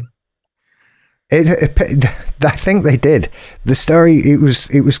 okay. I think they did. The story, it was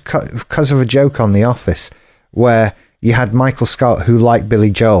because of a joke on The Office where you had Michael Scott who liked Billy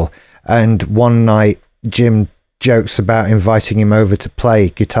Joel, and one night Jim jokes about inviting him over to play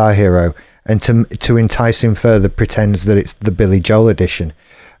Guitar Hero, and to entice him further pretends that it's the Billy Joel edition.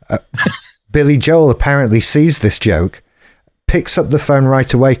 Billy Joel apparently sees this joke, picks up the phone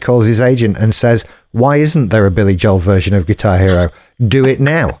right away, calls his agent and says, "Why isn't there a Billy Joel version of Guitar Hero? Do it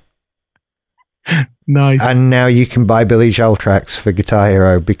now." Nice. And now you can buy Billy Joel tracks for Guitar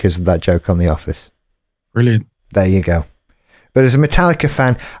Hero because of that joke on The Office. Brilliant. There you go. But as a Metallica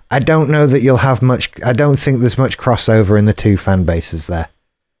fan, I don't know that you'll have much. I don't think there's much crossover in the two fan bases there.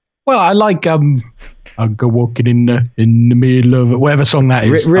 Well, I like I'll go walking in the middle of it, whatever song that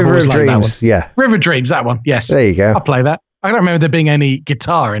is. River of Dreams, yeah. River Dreams, that one, yes. There you go. I'll play that. I don't remember there being any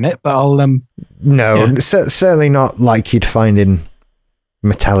guitar in it, but I'll... No, certainly not like you'd find in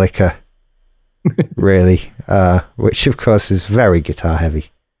Metallica, really, which of course is very guitar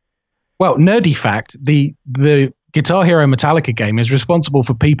heavy. Well, nerdy fact, the Guitar Hero Metallica game is responsible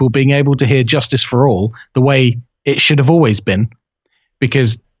for people being able to hear Justice for All the way it should have always been,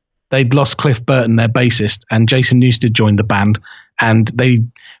 because they'd lost Cliff Burton, their bassist, and Jason Newsted joined the band. And they,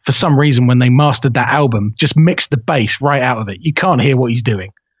 for some reason, when they mastered that album, just mixed the bass right out of it. You can't hear what he's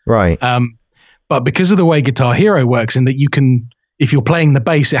doing. Right. But because of the way Guitar Hero works, in that you can, if you're playing the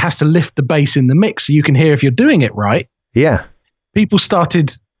bass, it has to lift the bass in the mix so you can hear if you're doing it right. Yeah. People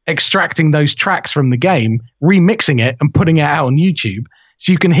started extracting those tracks from the game, remixing it and putting it out on YouTube.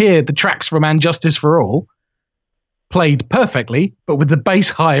 So you can hear the tracks from And Justice for All played perfectly, but with the bass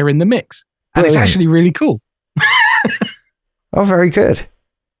higher in the mix. And Brilliant. it's actually really cool. Oh, very good.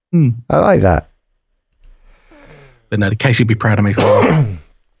 I like that. But no, Casey would be proud of me for that.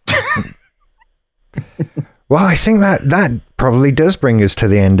 Well, I think that probably does bring us to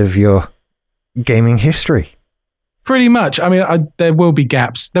the end of your gaming history. Pretty much. I mean, there will be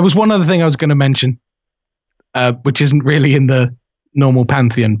gaps. There was one other thing I was going to mention, which isn't really in the normal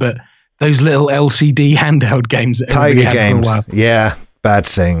pantheon, but those little LCD handheld games that Tiger had games. for a while. Yeah, bad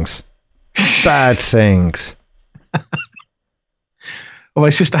things. Bad things. Well, my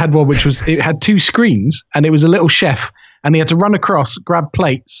sister had one which was, it had two screens, and it was a little chef, and he had to run across, grab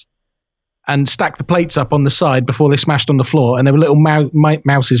plates, and stack the plates up on the side before they smashed on the floor, and there were little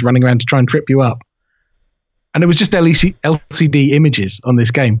mouses running around to try and trip you up. And it was just LCD images on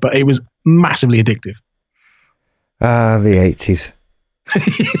this game, but it was massively addictive. Ah, the 80s.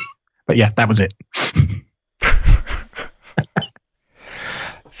 But yeah, that was it.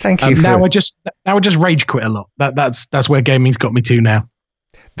 Thank you for... Now I just rage quit a lot. That's where gaming's got me to now.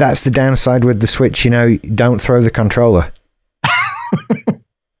 That's the downside with the Switch, you know, don't throw the controller.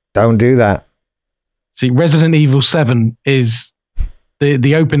 Don't do that. See, Resident Evil 7 is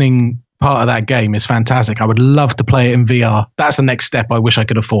the opening part of that game is fantastic. I would love to play it in VR. That's the next step I wish I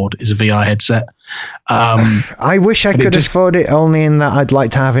could afford, is a VR headset. I wish I could afford it, only in that I'd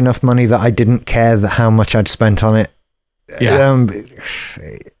like to have enough money that I didn't care how much I'd spent on it. Yeah.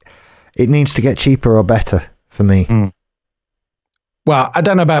 It needs to get cheaper or better for me. Well, I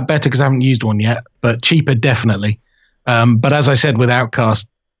don't know about better because I haven't used one yet, but cheaper definitely. But as I said with Outcast,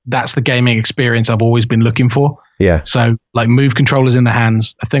 that's the gaming experience I've always been looking for. Yeah. So like move controllers in the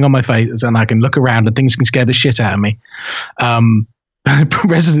hands, a thing on my face, and I can look around and things can scare the shit out of me.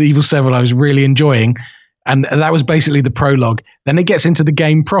 Resident Evil 7 I was really enjoying, and that was basically the prologue. Then it gets into the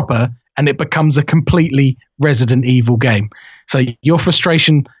game proper and it becomes a completely Resident Evil game. So your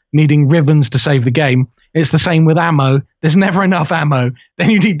frustration needing ribbons to save the game, it's the same with ammo. There's never enough ammo.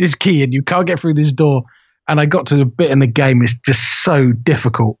 Then you need this key and you can't get through this door. And I got to a bit in the game, it's just so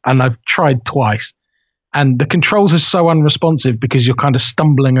difficult. And I've tried twice. And the controls are so unresponsive because you're kind of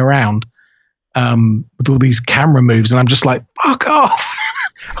stumbling around with all these camera moves. And I'm just like, fuck off.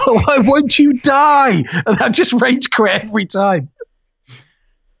 Why won't you die? And I just rage quit every time.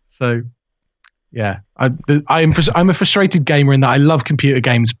 So, yeah, I'm a frustrated gamer in that I love computer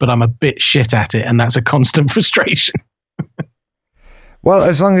games, but I'm a bit shit at it. And that's a constant frustration. Well,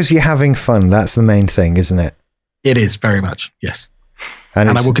 as long as you're having fun, that's the main thing, isn't it? It is, very much, yes. And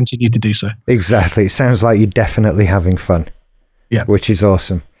I will continue to do so. Exactly. It sounds like you're definitely having fun. Yeah. Which is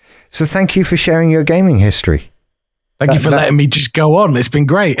awesome. So thank you for sharing your gaming history. Thank you for letting me just go on. It's been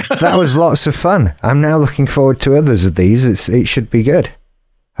great. That was lots of fun. I'm now looking forward to others of these. It should be good.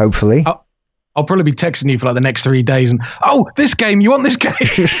 Hopefully. I'll probably be texting you for like the next 3 days and, this game, you want this game?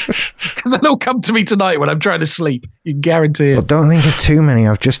 Because it'll come to me tonight when I'm trying to sleep. You can guarantee it. Well, don't think of too many.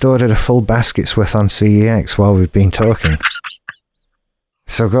 I've just ordered a full basket's worth on CEX while we've been talking.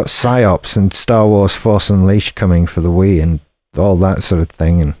 So I've got PsyOps and Star Wars Force Unleashed coming for the Wii and all that sort of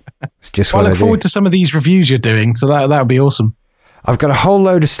thing. And it's just what I look forward to some of these reviews you're doing. So that would be awesome. I've got a whole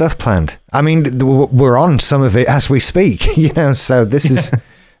load of stuff planned. I mean, we're on some of it as we speak, so this is...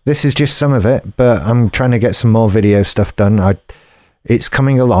 This is just some of it, but I'm trying to get some more video stuff done. It's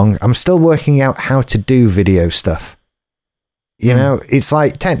coming along. I'm still working out how to do video stuff. It's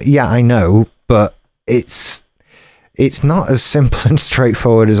like, I know, but it's not as simple and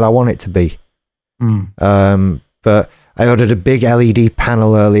straightforward as I want it to be. But I ordered a big LED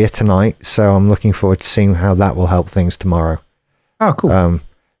panel earlier tonight, so I'm looking forward to seeing how that will help things tomorrow. Oh, cool.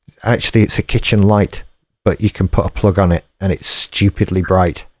 Actually, it's a kitchen light, but you can put a plug on it, and it's stupidly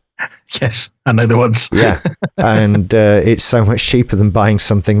bright. Yes, I know the ones. Yeah, and it's so much cheaper than buying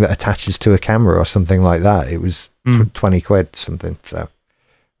something that attaches to a camera or something like that. It was 20 quid something, so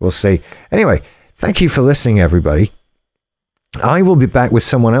we'll see. Anyway, thank you for listening, everybody. I will be back with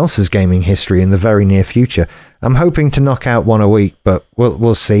someone else's gaming history in the very near future. I'm hoping to knock out one a week, but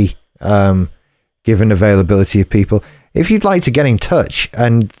we'll see, given availability of people. If you'd like to get in touch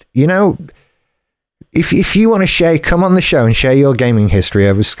and, If you want to come on the show and share your gaming history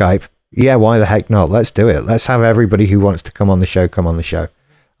over Skype, yeah, why the heck not? Let's do it. Let's have everybody who wants to come on the show come on the show.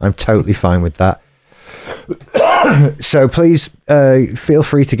 I'm totally fine with that. So please feel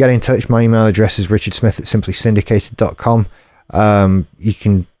free to get in touch. My email address is richardsmith@simplysyndicated.com. You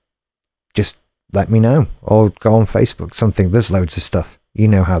can just let me know or go on Facebook, something. There's loads of stuff. You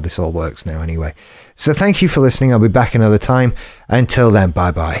know how this all works now anyway. So thank you for listening. I'll be back another time. Until then,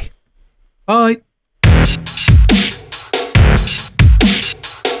 bye-bye. Bye.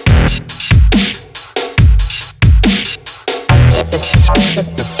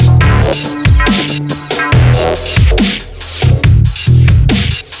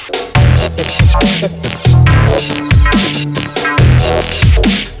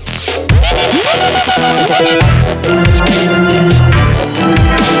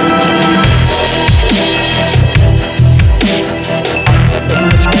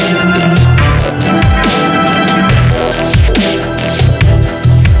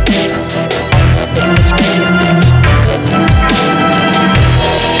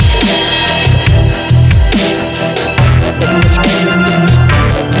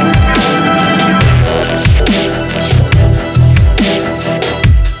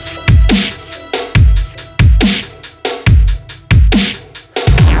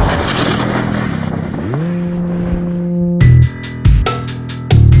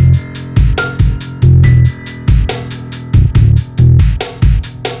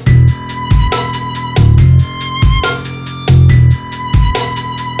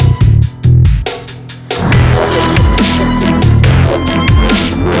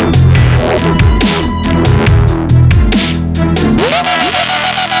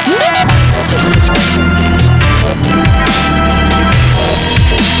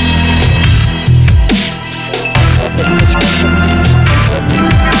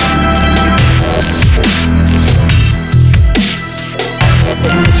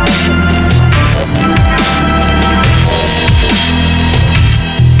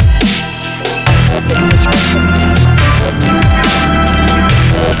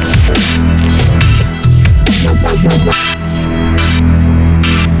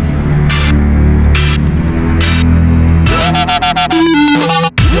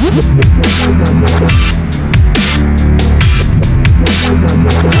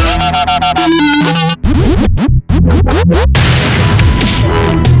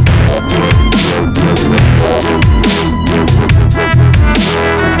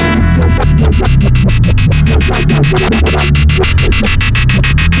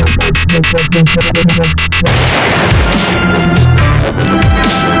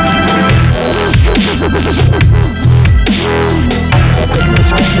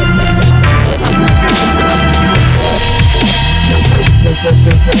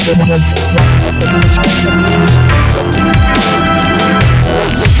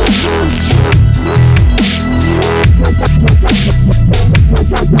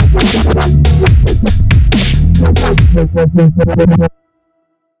 Thank you.